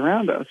community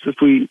around us. If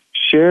we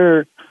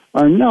share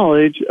our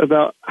knowledge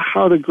about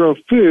how to grow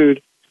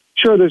food,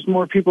 sure, there's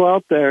more people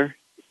out there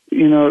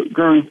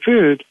growing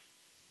food,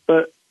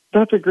 but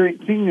that's a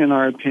great thing in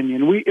our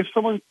opinion. If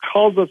someone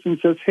calls us and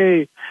says,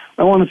 hey,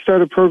 I want to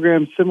start a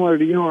program similar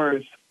to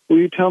yours, will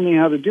you tell me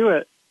how to do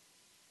it?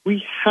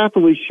 We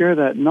happily share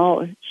that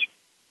knowledge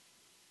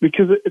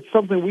because it's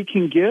something we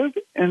can give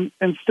and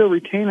still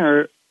retain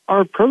our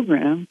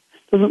program.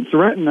 It doesn't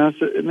threaten us.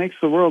 It makes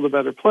the world a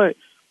better place.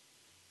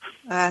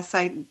 Yes,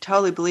 I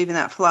totally believe in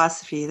that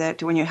philosophy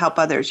that when you help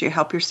others, you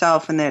help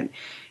yourself, and that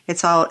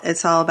it's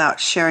all about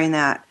sharing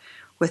that.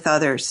 with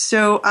others.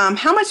 So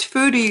how much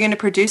food are you going to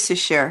produce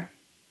this year?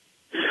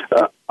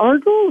 Our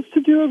goal is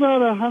to do about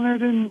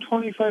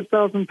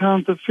 125,000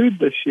 pounds of food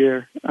this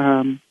year.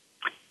 That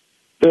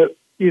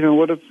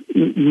would have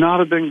not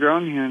have been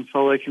grown here in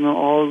Salt Lake,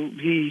 all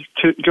be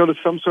to go to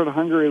some sort of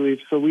hunger relief.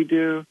 So we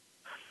do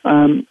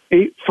 8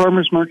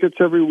 farmers markets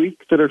every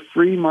week that are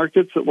free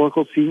markets at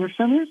local senior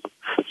centers.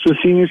 So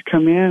seniors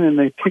come in and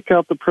they pick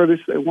out the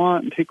produce they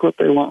want and take what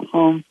they want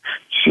home.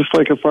 It's just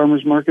like a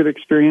farmers market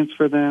experience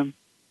for them.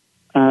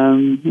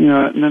 And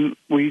then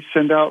we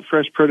send out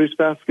fresh produce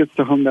baskets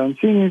to homebound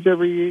seniors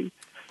every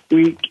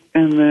week,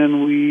 and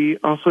then we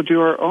also do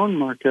our own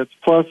markets.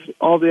 Plus,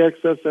 all the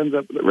excess ends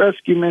up at the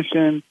rescue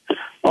mission,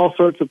 all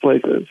sorts of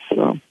places.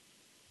 So,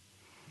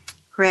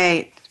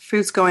 great,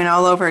 food's going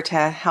all over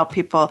to help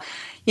people.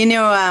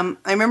 I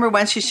remember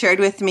once you shared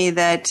with me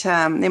that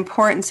the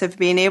importance of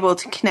being able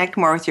to connect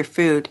more with your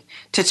food,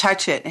 to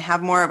touch it, and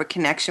have more of a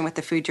connection with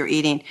the food you're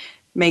eating,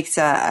 makes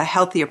a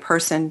healthier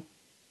person.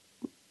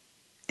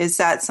 Is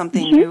that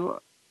something you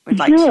would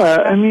like to talk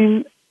about? I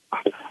mean,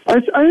 I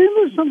think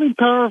there's something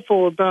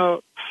powerful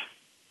about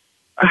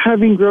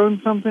having grown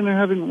something or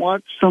having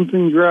watched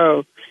something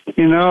grow.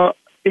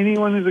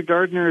 Anyone who's a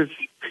gardener has,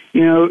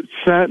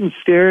 sat and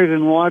stared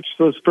and watched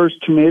those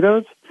first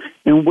tomatoes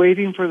and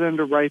waiting for them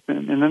to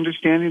ripen and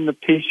understanding the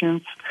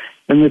patience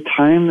and the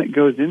time that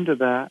goes into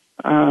that.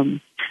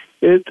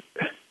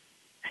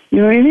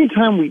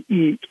 Anytime we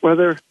eat,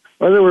 whether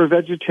we're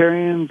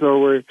vegetarians or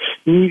we're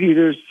meat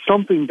eaters,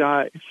 something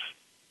dies.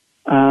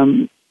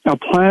 A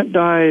plant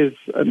dies,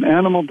 an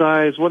animal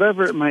dies,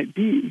 whatever it might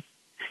be.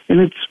 And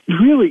it's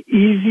really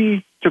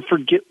easy to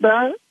forget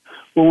that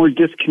when we're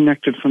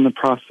disconnected from the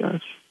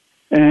process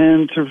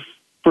and to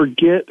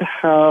forget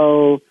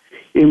how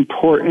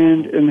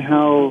important and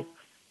how,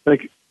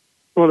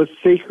 what a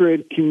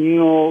sacred,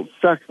 communal,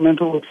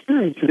 sacramental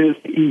experience it is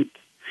to eat.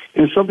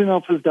 And something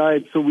else has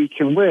died so we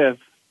can live.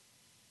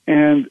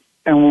 And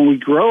when we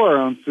grow our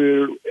own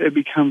food, it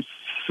becomes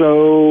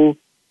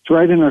it's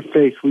right in our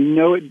face. We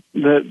know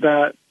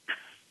that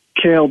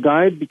kale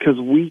died because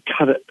we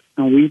cut it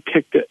and we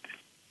picked it.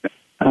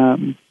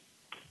 And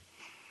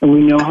we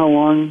know how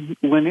long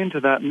went into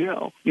that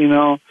meal.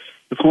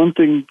 It's one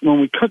thing when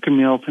we cook a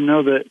meal to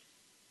know that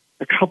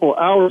a couple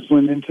hours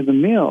went into the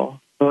meal,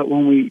 but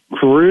when we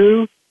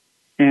grew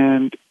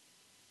and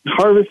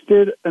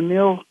harvested a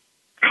meal,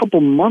 a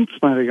couple months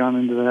might have gone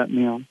into that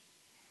meal.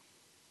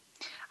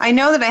 I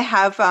know that I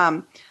have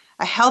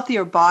a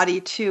healthier body,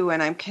 too,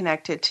 when I'm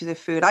connected to the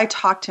food. I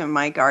talk to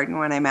my garden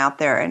when I'm out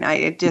there, and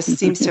it just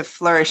seems to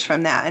flourish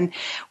from that. And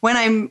when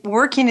I'm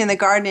working in the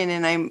garden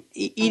and I'm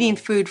eating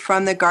food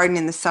from the garden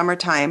in the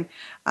summertime,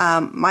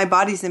 my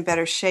body's in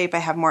better shape. I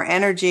have more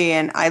energy,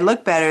 and I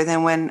look better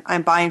than when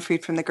I'm buying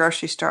food from the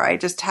grocery store. I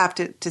just have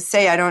to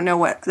say I don't know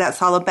what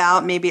that's all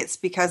about. Maybe it's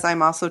because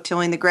I'm also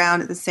tilling the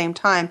ground at the same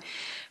time.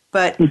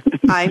 But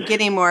I'm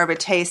getting more of a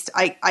taste.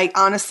 I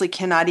honestly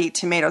cannot eat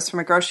tomatoes from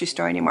a grocery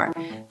store anymore.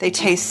 They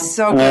taste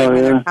so good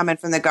when they're coming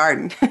from the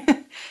garden.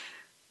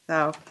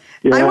 So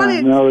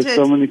there's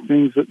so many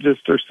things that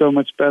just are so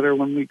much better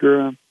when we grew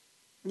them.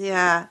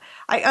 Yeah.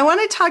 I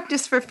want to talk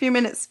just for a few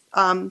minutes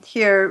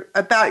here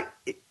about,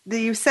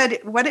 you said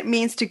what it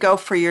means to go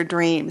for your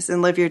dreams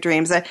and live your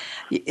dreams.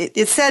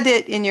 It said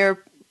it in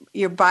your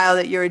bio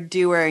that you're a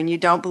doer and you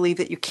don't believe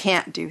that you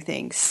can't do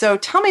things. So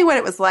tell me what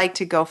it was like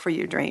to go for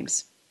your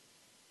dreams.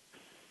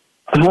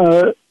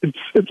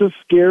 It's a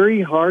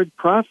scary, hard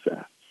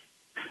process.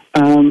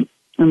 Going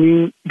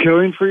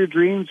for your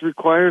dreams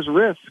requires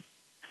risk.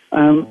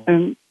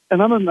 And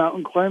I'm a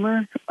mountain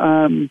climber.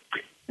 And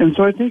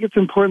so I think it's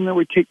important that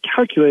we take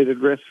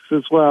calculated risks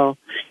as well.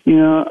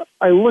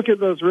 I look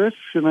at those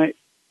risks and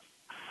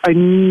I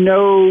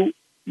know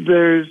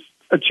there's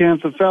a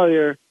chance of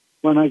failure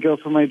when I go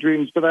for my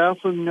dreams, but I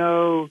also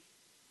know,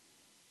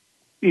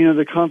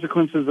 the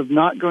consequences of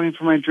not going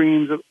for my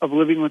dreams, of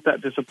living with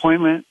that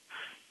disappointment.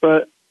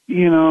 But,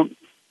 I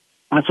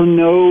also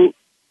know,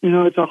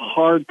 it's a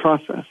hard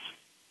process.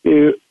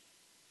 It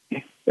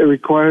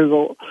requires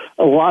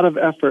a lot of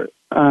effort.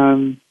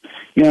 Nothing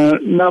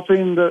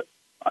that,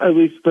 at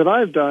least that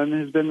I've done,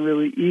 has been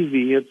really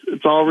easy.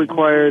 It's all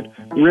required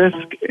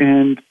risk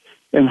and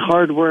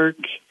hard work.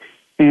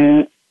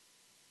 And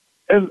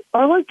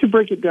I like to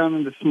break it down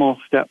into small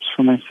steps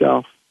for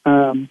myself.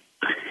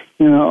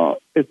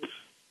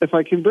 If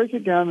I can break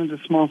it down into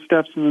small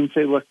steps and then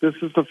say, look, this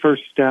is the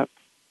first step.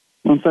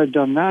 Once I've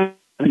done that,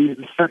 I need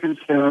the second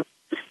step.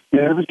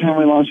 Every time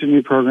we launch a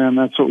new program,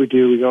 that's what we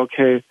do. We go,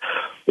 okay,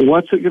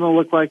 what's it going to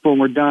look like when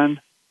we're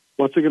done?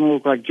 What's it going to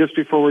look like just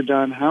before we're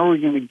done? How are we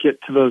going to get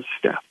to those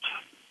steps?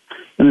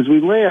 And as we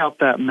lay out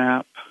that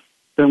map,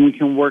 then we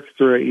can work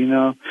through it.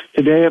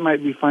 Today it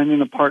might be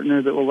finding a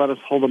partner that will let us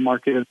hold a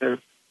market at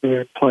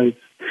their place.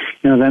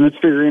 Then it's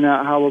figuring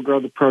out how we'll grow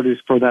the produce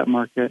for that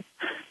market.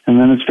 And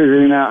then it's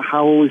figuring out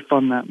how will we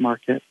fund that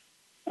market.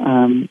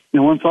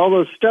 Once all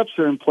those steps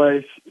are in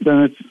place,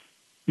 then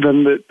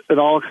it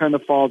all kind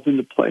of falls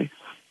into place.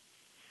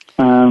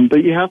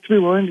 But you have to be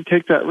willing to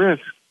take that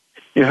risk.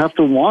 You have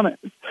to want it.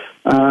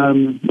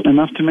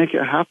 enough to make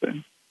it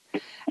happen.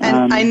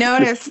 And I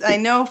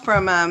know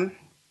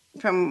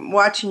from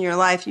watching your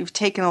life, you've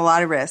taken a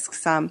lot of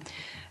risks.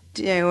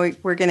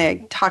 We're going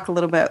to talk a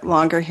little bit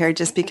longer here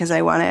just because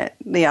I want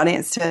the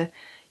audience to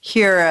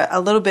hear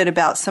a little bit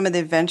about some of the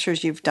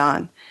adventures you've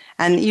done.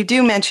 And you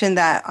do mention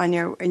that on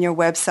your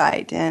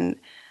website. And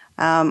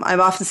I've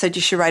often said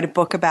you should write a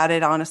book about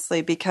it,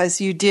 honestly, because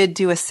you did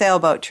do a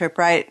sailboat trip,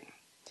 right?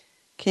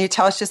 Can you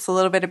tell us just a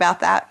little bit about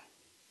that?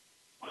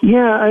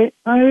 Yeah,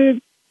 I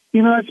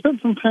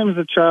spent some time as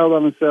a child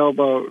on a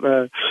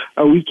sailboat,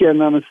 a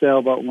weekend on a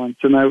sailboat once,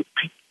 and I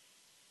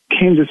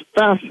became just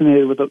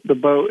fascinated with the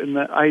boat and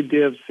the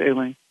idea of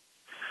sailing.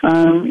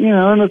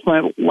 And as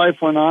my life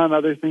went on,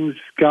 other things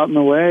got in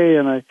the way,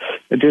 and I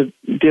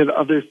did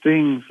other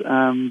things.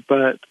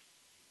 But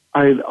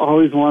I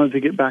always wanted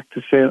to get back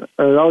to sail.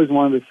 I always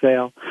wanted to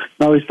sail.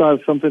 I always thought it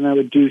was something I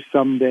would do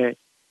someday.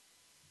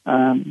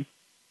 And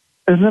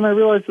then I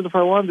realized that if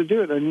I wanted to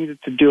do it, I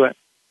needed to do it.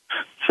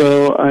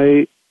 So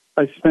I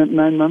spent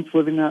 9 months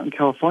living out in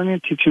California,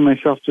 teaching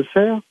myself to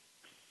sail.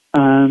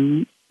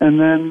 And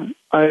then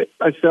I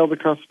sailed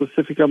across the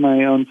Pacific on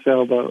my own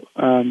sailboat.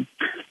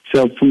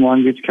 Sailed from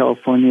Long Beach,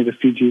 California to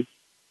Fiji.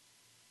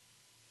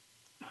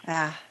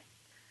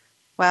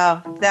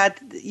 Wow.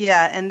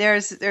 And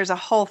there's a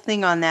whole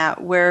thing on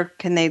that. Where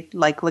can they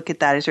look at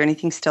that? Is there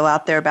anything still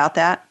out there about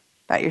that?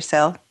 About your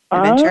sail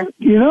adventure?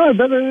 I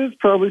bet it is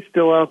probably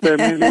still out there.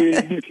 Maybe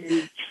if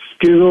you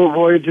Google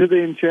Voyage of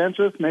the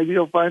Enchantress, maybe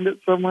you'll find it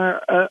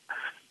somewhere.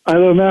 I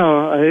don't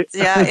know.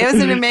 It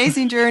was an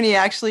amazing journey,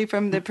 actually,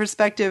 from the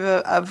perspective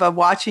of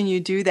watching you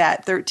do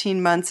that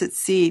 13 months at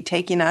sea,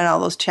 taking on all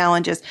those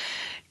challenges.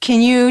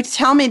 Can you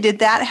tell me, did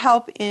that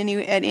help in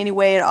any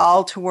way at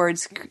all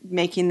towards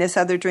making this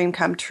other dream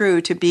come true,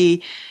 to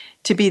be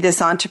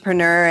this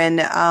entrepreneur and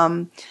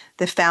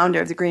the founder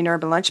of the Green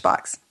Urban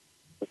Lunchbox?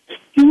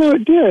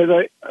 It did.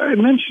 I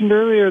mentioned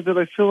earlier that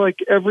I feel like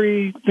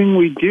everything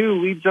we do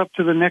leads up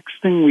to the next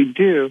thing we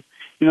do.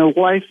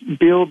 Life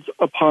builds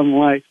upon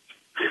life.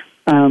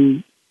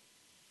 And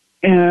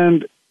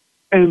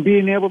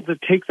being able to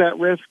take that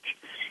risk,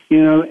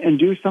 and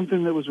do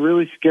something that was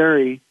really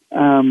scary,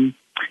 and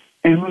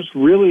was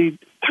really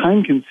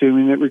time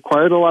consuming. It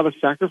required a lot of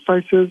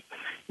sacrifices,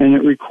 and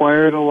it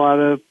required a lot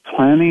of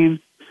planning,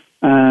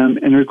 and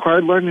it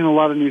required learning a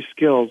lot of new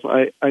skills.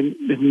 I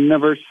had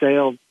never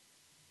sailed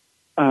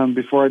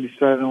before I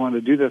decided I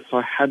wanted to do this, so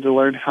I had to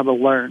learn how to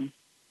learn.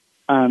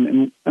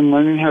 And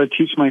learning how to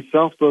teach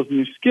myself those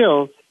new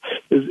skills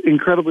is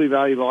incredibly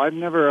valuable. I've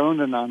never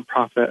owned a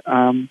nonprofit.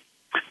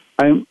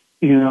 I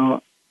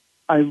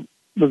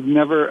was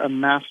never a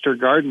master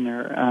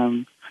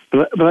gardener,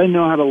 but I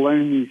know how to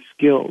learn these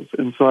skills,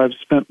 and so I've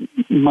spent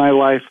my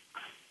life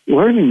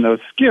learning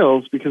those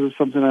skills because it's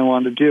something I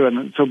wanted to do,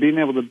 and so being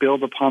able to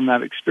build upon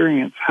that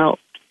experience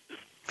helped.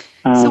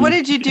 So what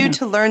did you do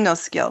to learn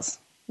those skills?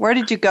 Where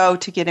did you go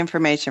to get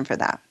information for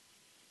that?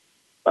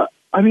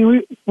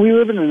 We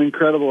live in an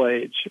incredible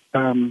age.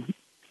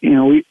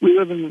 We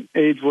live in an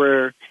age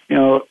where,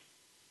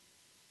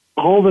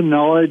 all the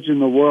knowledge in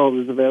the world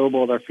is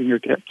available at our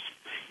fingertips.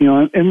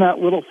 In that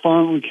little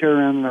phone we carry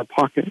around in our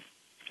pocket.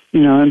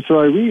 And so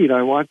I read,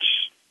 I watch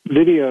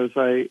videos,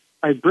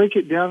 I break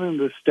it down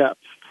into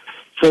steps.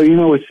 So,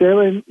 with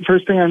sailing,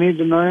 first thing I needed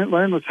to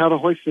learn was how to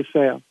hoist a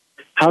sail.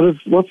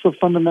 What's the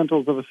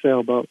fundamentals of a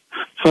sailboat?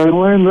 So I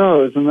learned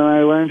those, and then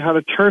I learned how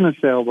to turn a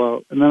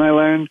sailboat, and then I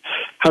learned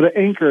how to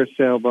anchor a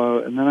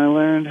sailboat, and then I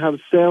learned how to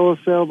sail a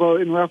sailboat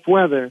in rough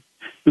weather.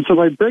 And so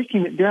by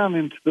breaking it down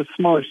into the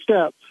smaller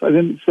steps, I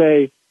didn't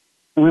say,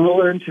 I'm going to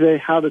learn today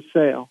how to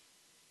sail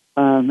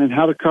and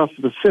how to cross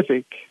the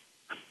Pacific.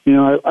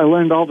 I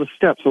learned all the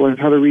steps. I learned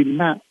how to read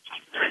maps.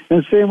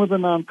 And same with a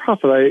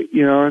nonprofit.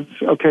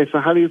 So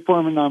how do you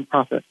form a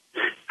nonprofit?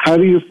 How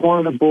do you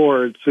form a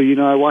board? So,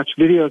 I watch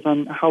videos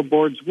on how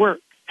boards work.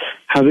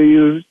 How do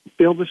you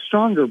build a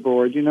stronger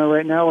board?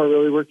 Right now we're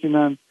really working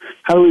on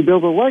how do we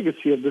build a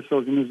legacy of this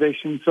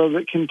organization so that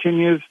it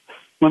continues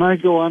when I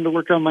go on to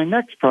work on my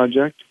next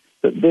project,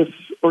 that this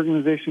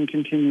organization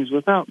continues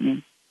without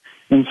me.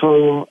 And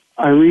so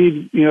I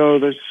read,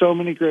 there's so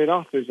many great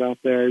authors out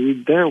there. I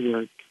read their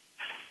work.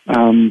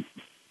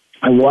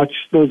 I watch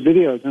those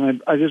videos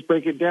and I just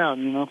break it down.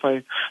 If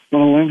I want to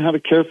learn how to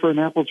care for an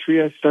apple tree,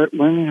 I start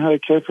learning how to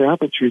care for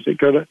apple trees. I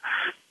go to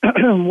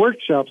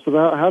workshops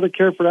about how to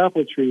care for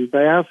apple trees.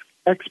 I ask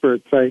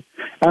experts. I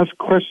ask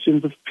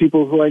questions of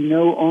people who I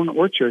know own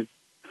orchards.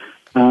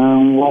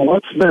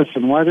 What's this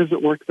and why does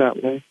it work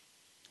that way?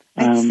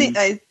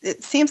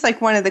 It seems like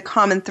one of the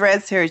common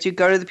threads here is you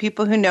go to the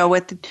people who know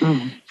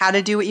how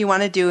to do what you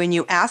want to do, and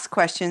you ask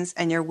questions,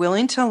 and you're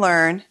willing to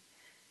learn.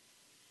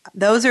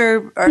 Those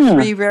are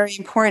three very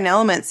important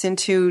elements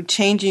into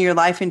changing your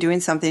life and doing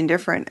something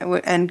different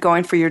and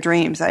going for your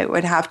dreams. I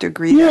would have to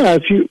agree. Yeah,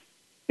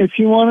 if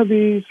you want to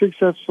be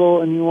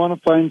successful and you want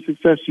to find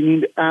success, you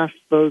need to ask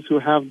those who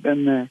have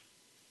been there,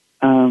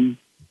 and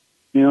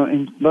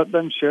let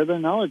them share their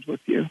knowledge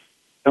with you.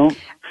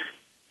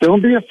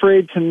 Don't be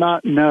afraid to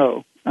not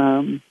know.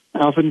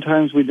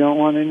 Oftentimes we don't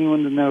want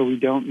anyone to know we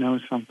don't know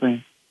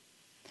something.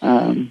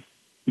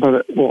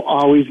 But we'll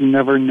always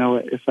never know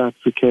it if that's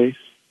the case.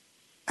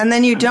 And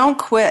then you don't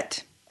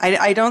quit.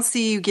 I don't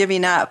see you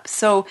giving up.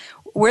 So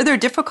were there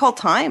difficult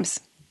times?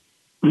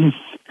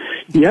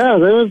 Yeah,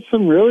 there was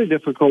some really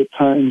difficult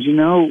times. You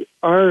know,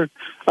 I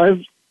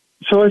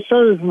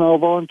started as an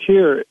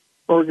all-volunteer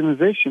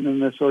organization in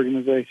this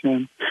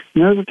organization. And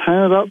there was a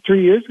time about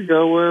 3 years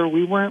ago where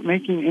we weren't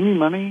making any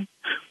money.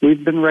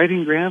 We'd been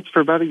writing grants for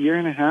about a year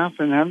and a half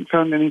and hadn't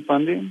found any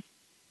funding.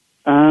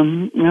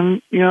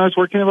 And, you know, I was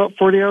working about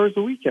 40 hours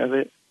a week at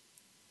it.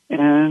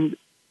 And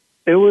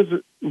it was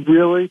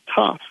really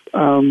tough.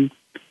 And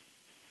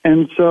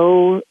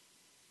so,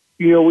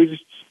 you know, we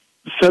just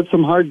set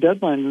some hard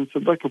deadlines and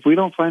said, look, if we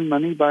don't find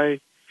money by,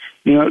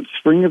 you know,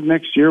 spring of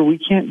next year, we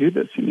can't do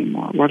this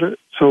anymore.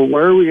 So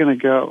where are we going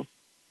to go?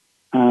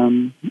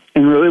 And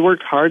really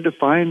worked hard to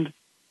find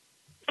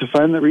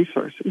the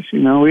resources. You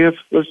know,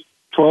 there's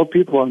 12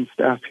 people on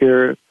staff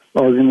here at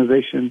the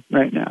organization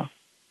right now.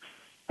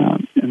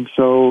 And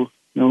so,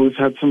 you know, we've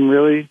had some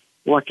really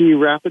lucky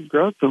rapid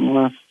growth in the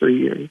last 3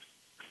 years.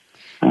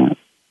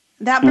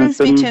 That brings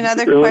me to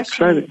another really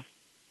question. Exciting.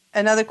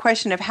 Another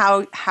question of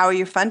how are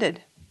you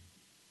funded?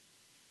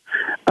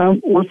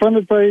 We're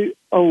funded by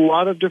a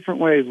lot of different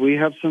ways. We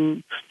have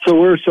so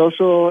we're a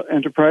social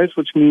enterprise,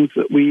 which means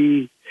that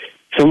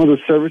some of the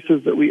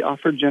services that we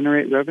offer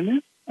generate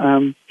revenue.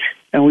 And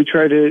we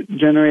try to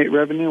generate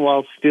revenue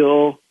while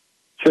still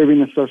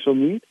serving a social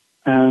need.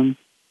 And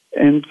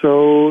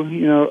so,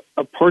 you know,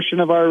 a portion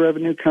of our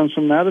revenue comes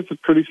from that. It's a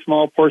pretty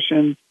small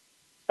portion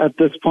at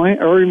this point.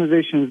 Our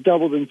organization has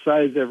doubled in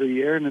size every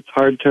year, and it's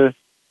hard to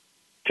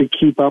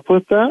keep up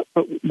with that.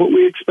 But what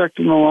we expect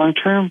in the long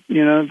term,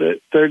 you know, that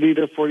 30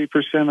 to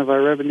 40% of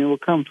our revenue will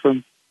come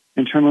from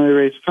internally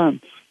raised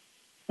funds.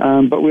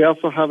 But we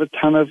also have a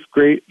ton of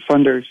great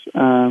funders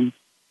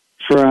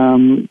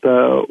from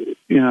the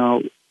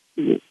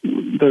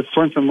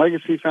Sorensen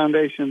Legacy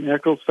Foundation, the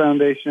Eccles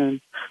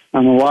Foundation,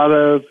 a lot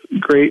of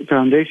great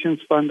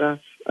foundations fund us,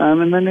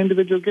 and then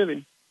individual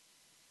giving.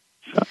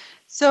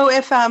 So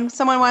if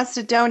someone wants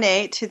to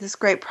donate to this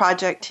great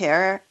project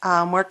here,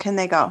 where can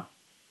they go?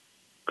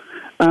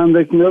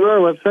 They can go to our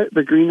website,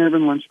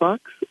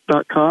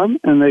 thegreenurbanlunchbox.com,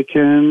 and they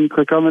can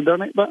click on the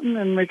donate button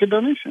and make a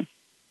donation.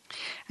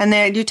 And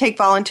then you take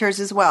volunteers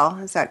as well,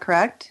 is that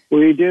correct?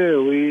 We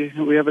do.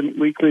 We have a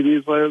weekly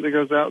newsletter that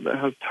goes out that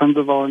has tons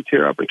of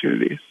volunteer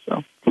opportunities.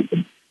 So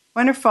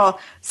wonderful.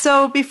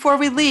 So before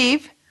we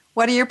leave,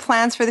 what are your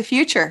plans for the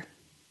future?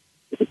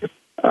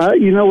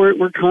 You know,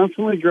 we're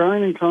constantly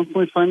growing and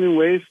constantly finding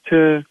ways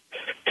to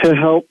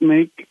help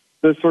make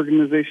this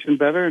organization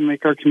better and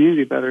make our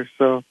community better.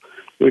 So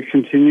we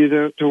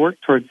continue to work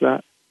towards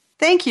that.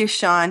 Thank you,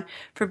 Sean,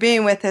 for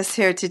being with us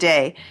here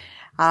today.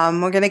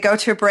 We're going to go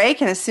to a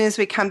break, and as soon as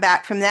we come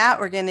back from that,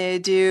 we're going to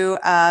do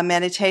a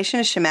meditation,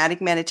 a shamanic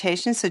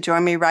meditation. So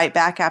join me right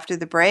back after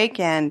the break,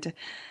 and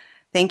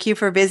thank you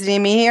for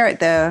visiting me here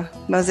at the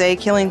Mosaic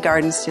Healing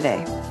Gardens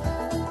today.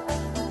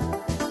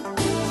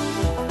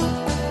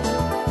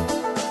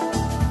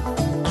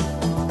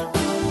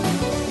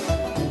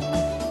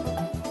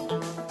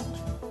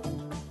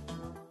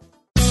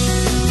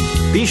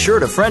 Be sure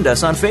to friend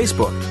us on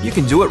Facebook. You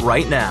can do it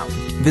right now.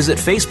 Visit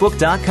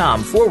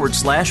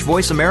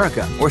facebook.com/Voice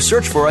America or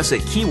search for us at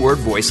keyword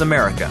Voice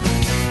America.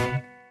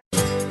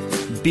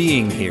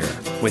 Being Here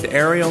with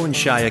Ariel and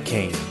Shia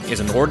Kane is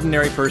an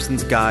ordinary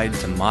person's guide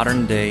to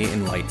modern-day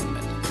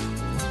enlightenment.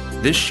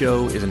 This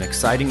show is an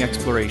exciting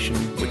exploration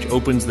which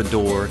opens the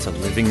door to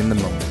living in the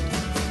moment.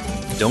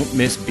 Don't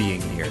miss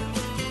Being Here.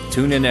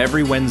 Tune in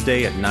every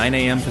Wednesday at 9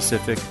 a.m.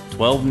 Pacific,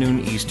 12 noon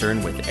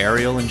Eastern with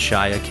Ariel and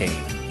Shia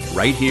Kane,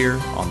 right here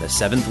on the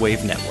Seventh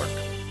Wave Network.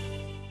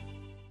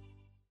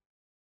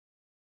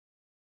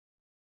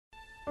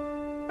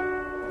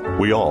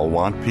 We all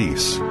want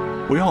peace.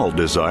 We all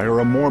desire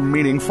a more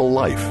meaningful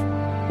life.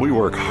 We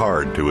work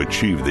hard to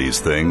achieve these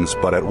things,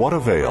 but at what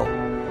avail?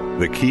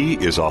 The key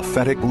is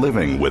authentic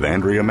living with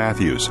Andrea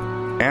Matthews.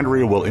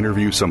 Andrea will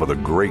interview some of the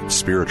great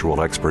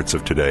spiritual experts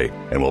of today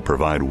and will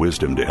provide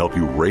wisdom to help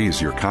you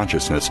raise your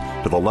consciousness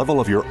to the level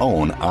of your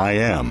own I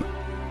am.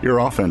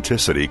 Your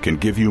authenticity can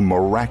give you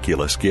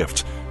miraculous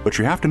gifts, but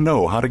you have to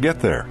know how to get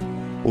there.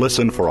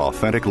 Listen for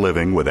Authentic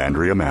Living with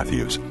Andrea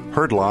Matthews.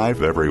 Heard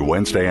live every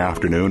Wednesday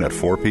afternoon at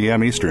 4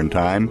 p.m. Eastern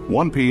Time,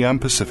 1 p.m.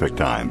 Pacific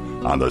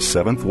Time on the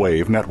Seventh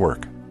Wave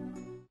Network.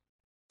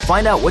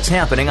 Find out what's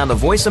happening on the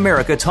Voice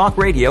America Talk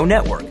Radio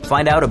Network.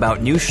 Find out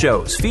about new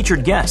shows,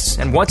 featured guests,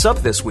 and what's up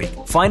this week.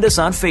 Find us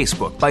on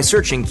Facebook by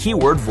searching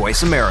keyword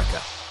Voice America.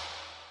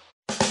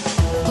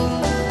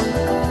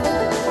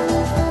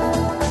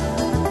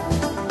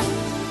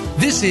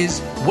 This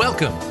is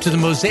Welcome to the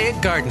Mosaic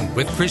Garden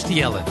with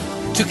Christy Ellen.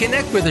 To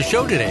connect with the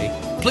show today,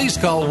 please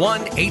call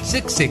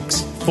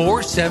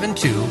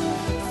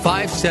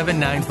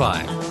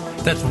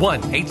 1-866-472-5795. That's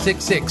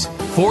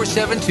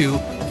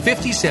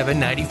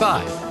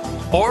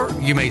 1-866-472-5795. Or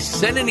you may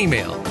send an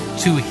email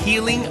to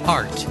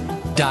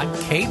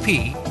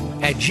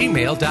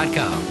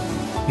healingart.kp@gmail.com.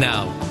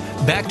 Now,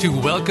 back to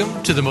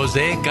Welcome to the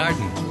Mosaic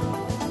Garden.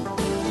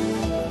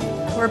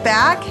 We're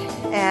back,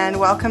 and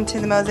welcome to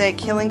the Mosaic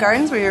Healing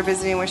Gardens, where you're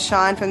visiting with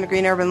Sean from the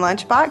Green Urban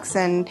Lunchbox.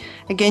 And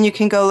again, you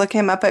can go look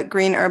him up at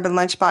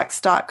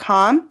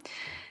greenurbanlunchbox.com.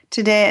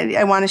 Today,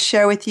 I want to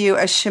share with you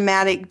a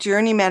shamanic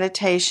journey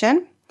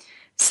meditation.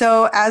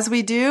 So as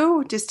we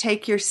do, just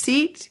take your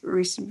seat,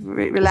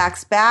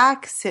 relax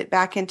back, sit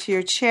back into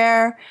your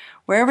chair,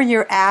 wherever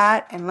you're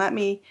at, and let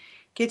me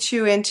get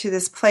you into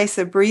this place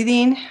of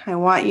breathing. I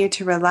want you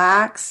to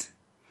relax.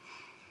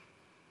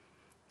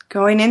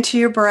 Going into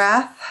your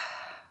breath,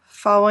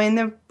 following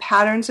the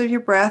patterns of your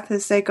breath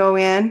as they go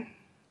in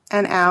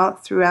and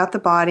out throughout the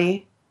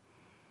body.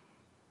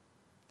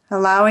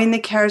 Allowing the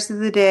cares of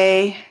the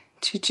day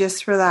to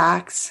just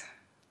relax.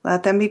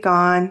 Let them be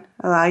gone.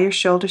 Allow your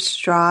shoulders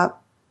to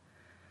drop.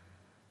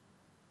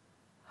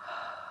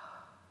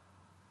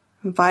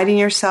 Inviting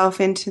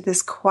yourself into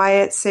this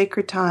quiet,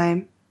 sacred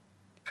time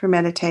for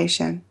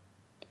meditation.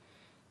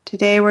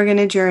 Today we're going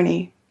to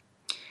journey.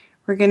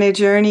 We're going to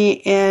journey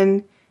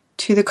in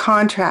to the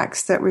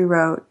contracts that we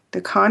wrote,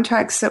 the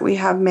contracts that we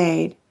have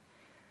made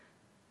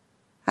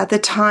at the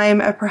time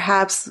of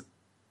perhaps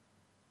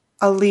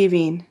a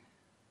leaving,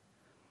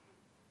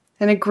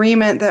 an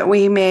agreement that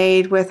we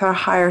made with our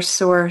higher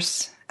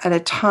source at a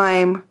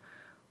time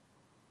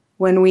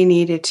when we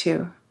needed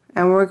to.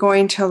 And we're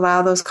going to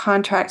allow those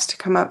contracts to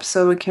come up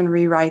so we can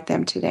rewrite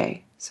them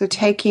today. So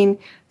taking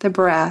the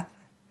breath,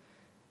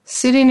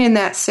 sitting in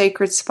that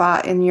sacred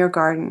spot in your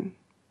garden.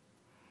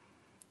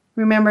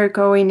 Remember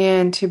going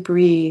in to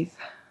breathe.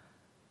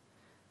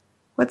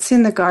 What's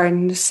in the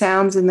garden? The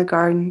sounds in the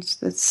garden,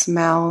 the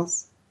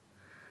smells,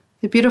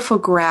 the beautiful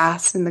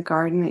grass in the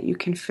garden that you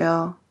can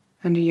feel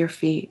under your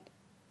feet.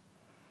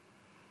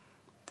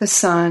 The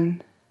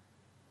sun,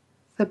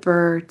 the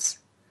birds.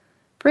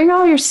 Bring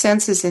all your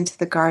senses into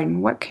the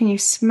garden. What can you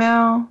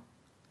smell?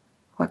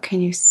 What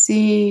can you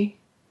see?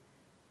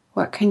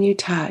 What can you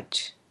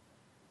touch?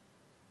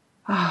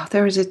 Oh,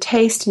 there was a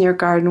taste in your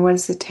garden. What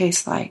does it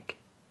taste like?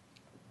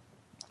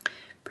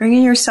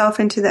 Bringing yourself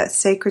into that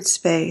sacred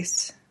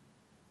space.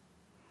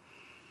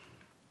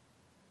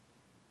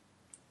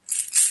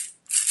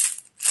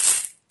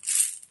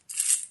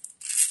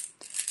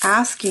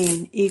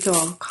 Asking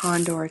Eagle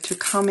Condor to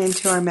come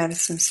into our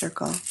medicine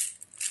circle.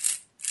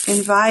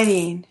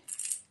 Inviting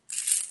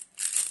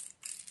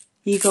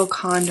Eagle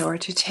Condor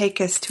to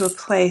take us to a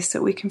place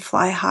that we can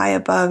fly high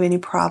above any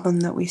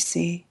problem that we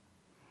see.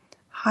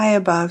 High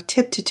above,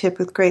 tip to tip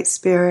with Great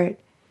Spirit,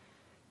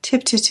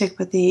 tip to tip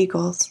with the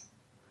eagles.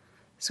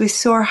 As we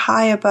soar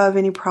high above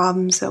any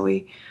problems that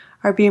we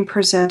are being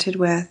presented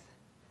with,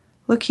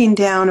 looking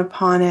down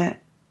upon it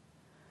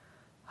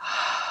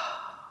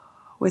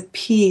with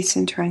peace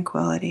and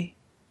tranquility.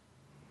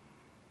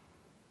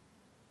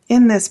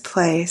 In this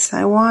place,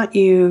 I want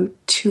you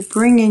to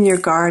bring in your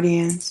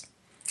guardians.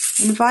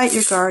 Invite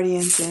your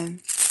guardians in.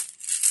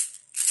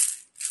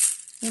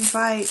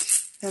 Invite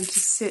them to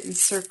sit in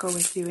circle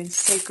with you, in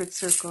sacred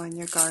circle in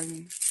your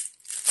garden.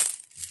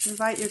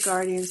 Invite your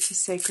guardians to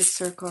sacred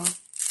circle.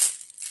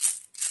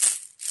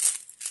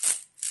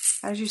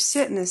 As you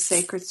sit in this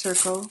sacred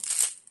circle,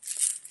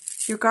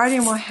 your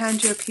guardian will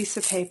hand you a piece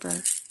of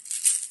paper.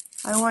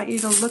 I want you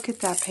to look at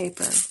that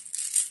paper.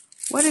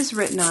 What is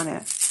written on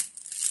it?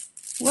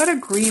 What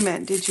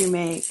agreement did you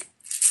make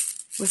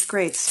with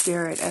Great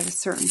Spirit at a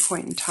certain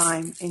point in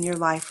time in your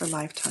life or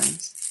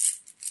lifetimes?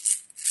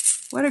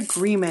 What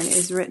agreement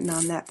is written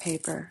on that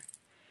paper?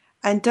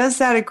 And does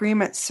that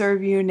agreement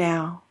serve you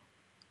now?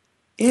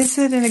 Is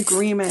it an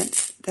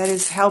agreement that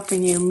is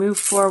helping you move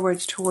forward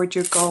toward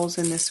your goals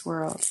in this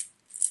world?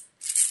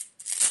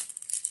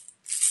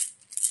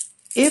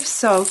 If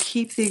so,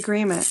 keep the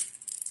agreement.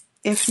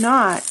 If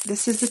not,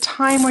 this is the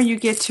time where you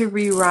get to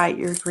rewrite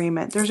your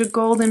agreement. There's a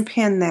golden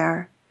pin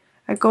there,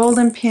 a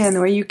golden pin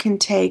where you can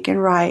take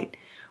and write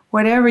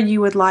whatever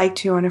you would like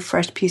to on a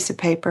fresh piece of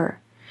paper.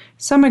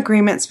 Some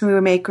agreements we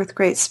make with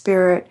Great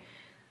Spirit,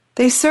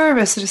 they serve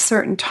us at a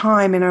certain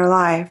time in our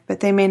life,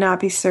 but they may not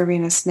be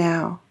serving us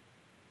now.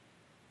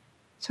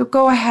 So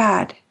go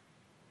ahead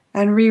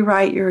and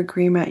rewrite your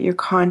agreement, your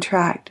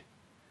contract.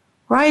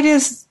 Write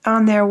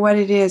on there what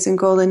it is in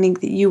golden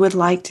ink that you would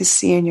like to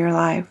see in your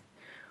life.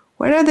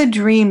 What are the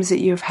dreams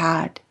that you've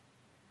had?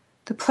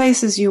 The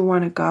places you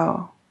want to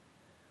go?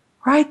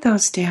 Write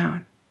those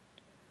down.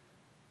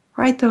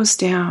 Write those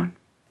down.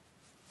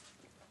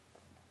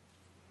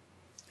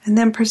 And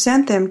then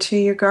present them to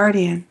your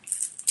guardian.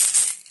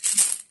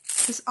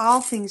 Because all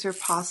things are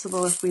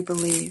possible if we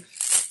believe.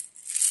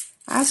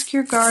 Ask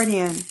your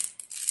guardian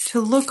to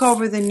look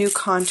over the new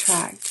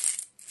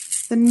contract,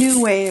 the new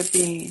way of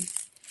being,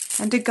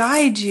 and to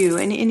guide you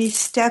in any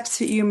steps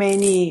that you may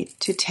need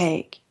to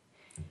take.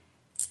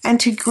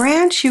 And to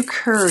grant you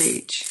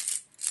courage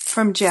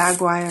from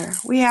Jaguar.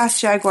 We ask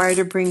Jaguar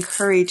to bring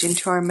courage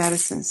into our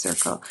medicine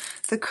circle.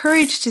 The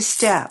courage to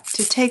step,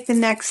 to take the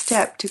next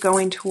step to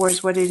going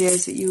towards what it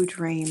is that you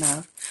dream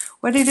of,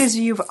 what it is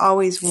you've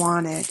always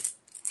wanted.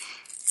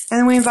 And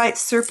then we invite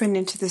Serpent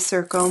into the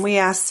circle, and we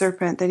ask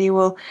Serpent that he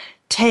will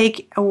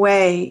take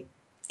away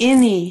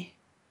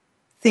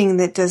anything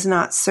that does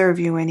not serve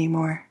you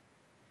anymore.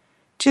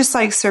 Just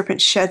like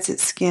serpent sheds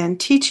its skin,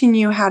 teaching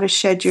you how to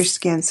shed your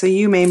skin so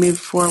you may move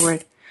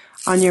forward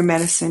on your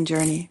medicine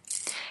journey.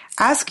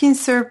 Asking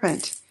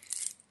serpent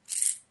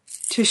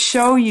to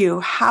show you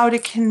how to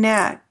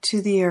connect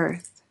to the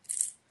earth,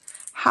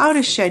 how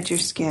to shed your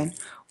skin,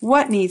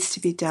 what needs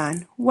to be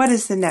done, what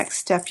is the next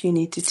step you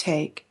need to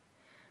take,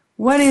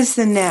 what is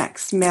the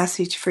next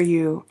message for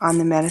you on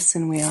the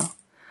medicine wheel,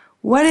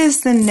 what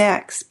is the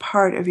next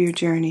part of your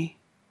journey.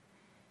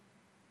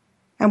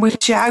 And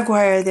with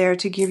Jaguar there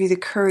to give you the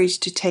courage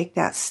to take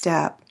that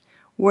step,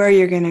 where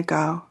you're going to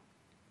go.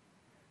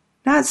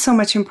 Not so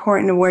much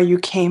important to where you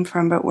came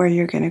from, but where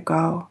you're going to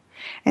go.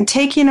 And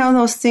taking all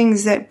those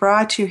things that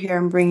brought you here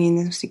and bringing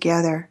them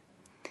together.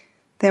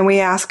 Then we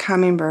ask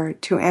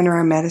Hummingbird to enter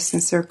our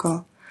medicine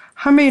circle.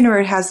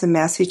 Hummingbird has the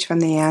message from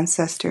the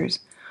ancestors.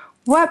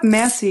 What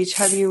message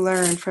have you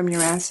learned from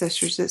your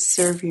ancestors that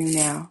serve you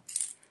now?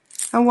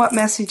 And what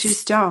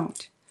messages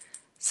don't?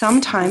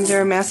 Sometimes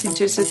there are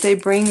messages that they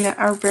bring that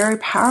are very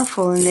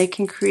powerful and they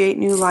can create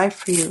new life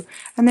for you.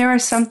 And there are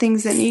some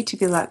things that need to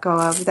be let go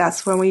of.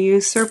 That's when we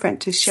use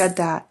serpent to shed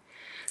that.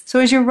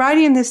 So as you're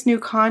writing this new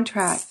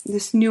contract,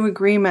 this new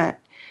agreement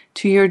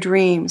to your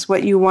dreams,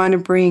 what you want to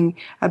bring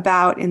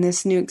about in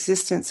this new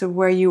existence of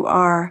where you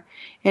are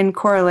in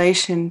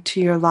correlation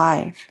to your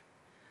life,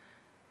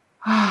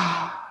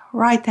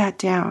 write that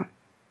down.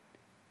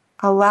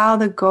 Allow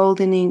the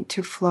golden ink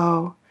to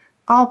flow,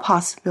 all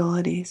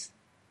possibilities.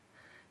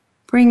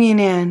 Bringing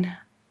in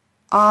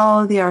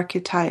all the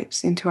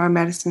archetypes into our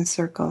medicine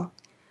circle,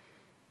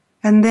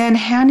 and then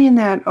handing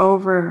that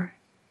over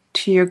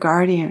to your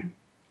guardian,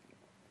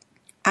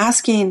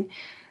 asking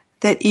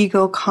that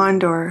Eagle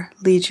Condor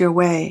lead your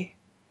way,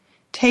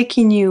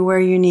 taking you where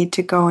you need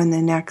to go in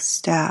the next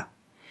step.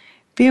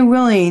 Be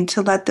willing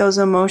to let those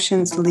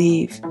emotions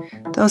leave,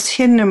 those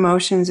hidden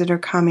emotions that are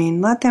coming,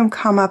 let them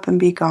come up and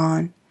be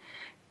gone.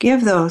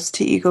 Give those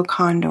to Eagle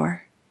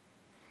Condor.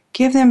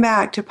 Give them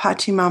back to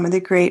Pachamama, the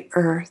great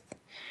earth.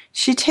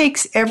 She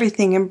takes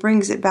everything and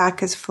brings it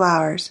back as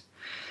flowers.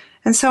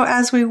 And so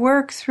as we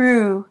work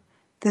through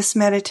this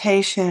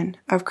meditation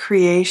of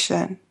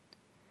creation,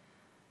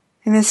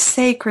 in this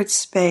sacred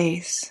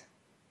space,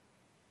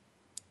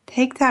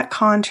 take that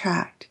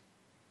contract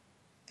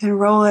and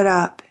roll it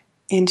up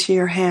into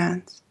your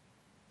hands,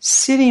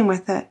 sitting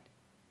with it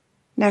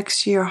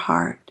next to your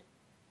heart.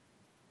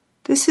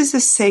 This is a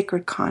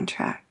sacred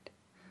contract.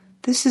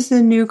 This is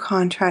the new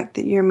contract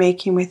that you're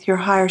making with your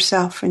higher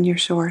self and your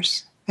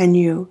source and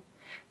you.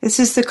 This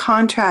is the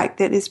contract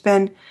that has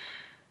been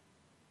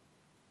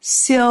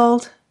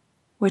sealed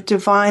with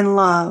divine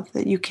love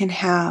that you can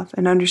have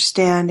and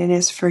understand and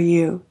is for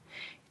you.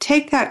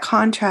 Take that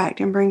contract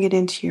and bring it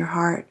into your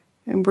heart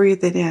and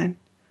breathe it in.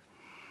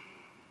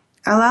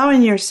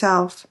 Allowing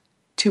yourself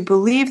to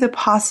believe the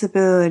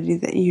possibility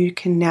that you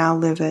can now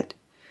live it,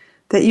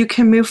 that you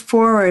can move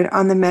forward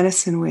on the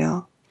medicine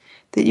wheel,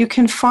 that you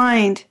can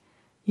find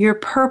your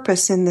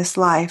purpose in this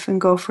life and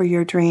go for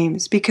your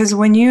dreams. Because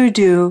when you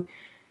do,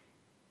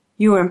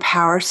 you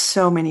empower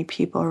so many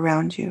people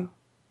around you.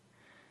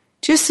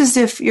 Just as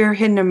if your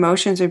hidden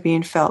emotions are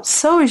being felt,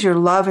 so is your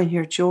love and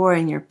your joy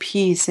and your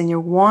peace and your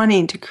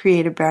wanting to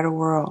create a better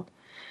world.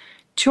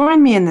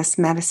 Join me in this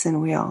medicine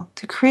wheel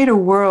to create a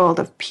world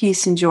of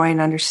peace and joy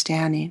and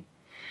understanding.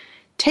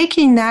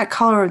 Taking that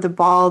color of the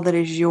ball that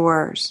is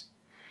yours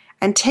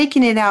and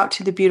taking it out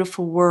to the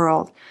beautiful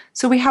world.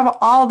 So we have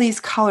all these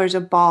colors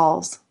of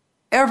balls.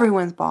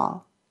 Everyone's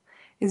ball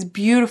is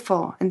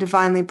beautiful and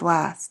divinely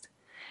blessed.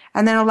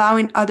 And then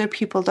allowing other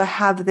people to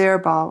have their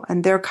ball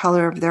and their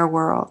color of their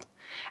world.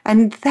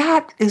 And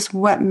that is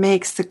what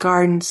makes the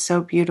garden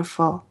so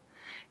beautiful.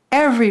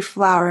 Every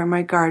flower in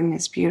my garden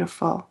is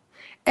beautiful.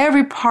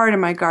 Every part of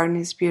my garden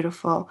is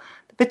beautiful.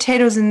 The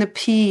potatoes and the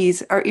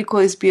peas are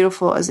equally as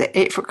beautiful as the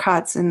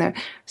apricots and the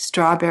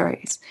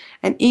strawberries.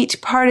 And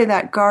each part of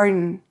that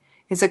garden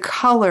is a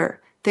color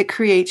that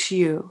creates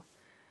you.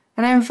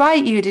 And I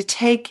invite you to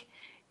take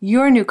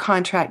your new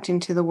contract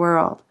into the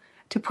world,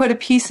 to put a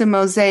piece of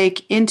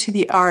mosaic into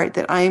the art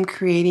that I am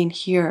creating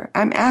here.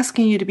 I'm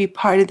asking you to be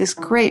part of this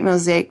great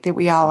mosaic that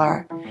we all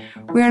are.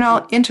 We are an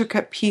all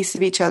intricate piece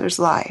of each other's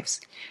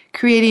lives,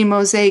 creating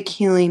mosaic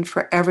healing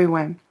for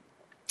everyone.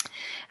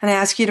 And I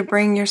ask you to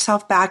bring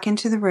yourself back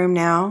into the room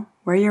now,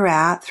 where you're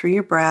at, through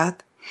your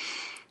breath,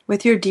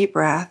 with your deep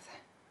breath,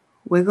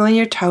 wiggling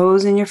your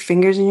toes and your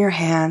fingers and your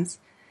hands,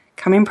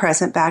 coming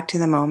present back to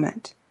the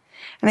moment.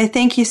 And I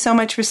thank you so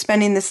much for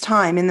spending this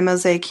time in the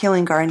Mosaic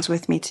Healing Gardens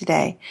with me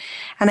today.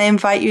 And I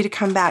invite you to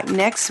come back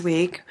next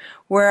week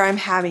where I'm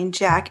having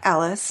Jack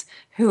Ellis,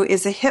 who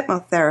is a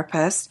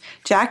hypnotherapist.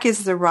 Jack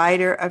is the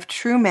writer of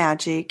True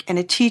Magic and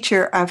a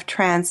teacher of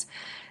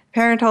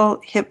transparental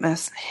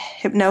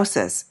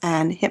hypnosis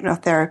and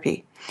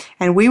hypnotherapy.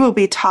 And we will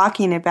be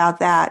talking about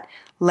that,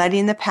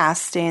 letting the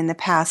past stay in the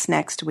past,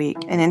 next week.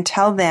 And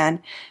until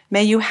then,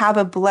 may you have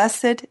a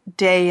blessed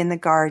day in the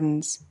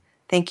gardens.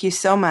 Thank you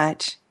so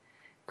much.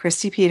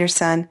 Christy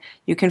Peterson.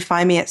 You can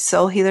find me at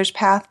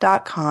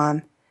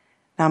soulhealerspath.com.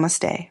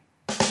 Namaste.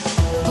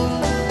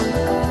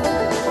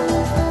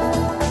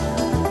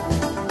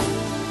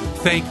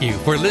 Thank you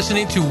for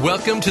listening to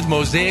Welcome to the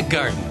Mosaic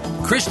Garden.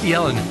 Christy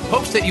Ellen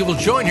hopes that you will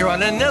join her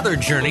on another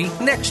journey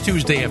next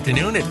Tuesday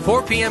afternoon at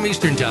 4 p.m.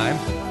 Eastern Time,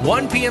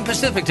 1 p.m.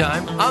 Pacific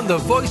Time on the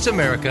Voice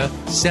America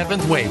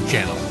 7th Wave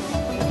Channel.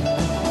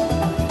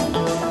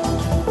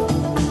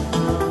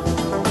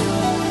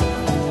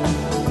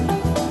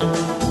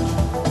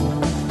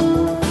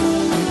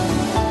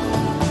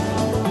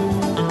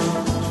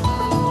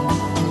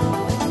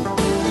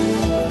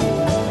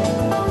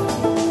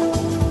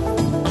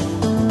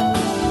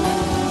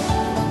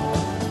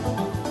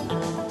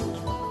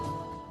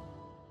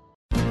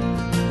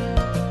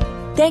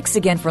 Thanks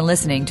again for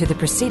listening to the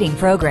preceding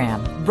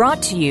program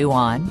brought to you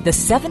on the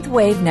 7th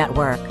Wave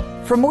Network.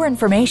 For more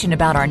information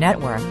about our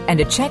network and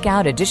to check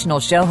out additional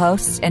show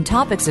hosts and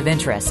topics of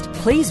interest,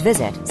 please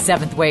visit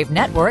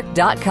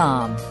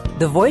 7thwavenetwork.com.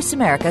 The Voice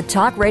America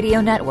Talk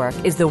Radio Network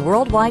is the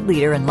worldwide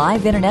leader in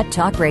live Internet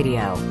talk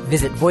radio.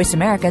 Visit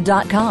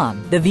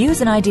voiceamerica.com. The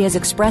views and ideas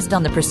expressed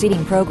on the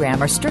preceding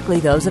program are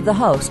strictly those of the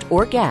host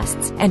or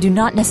guests and do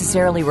not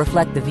necessarily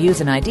reflect the views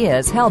and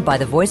ideas held by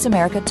the Voice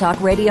America Talk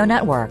Radio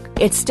Network,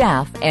 its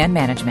staff, and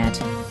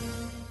management.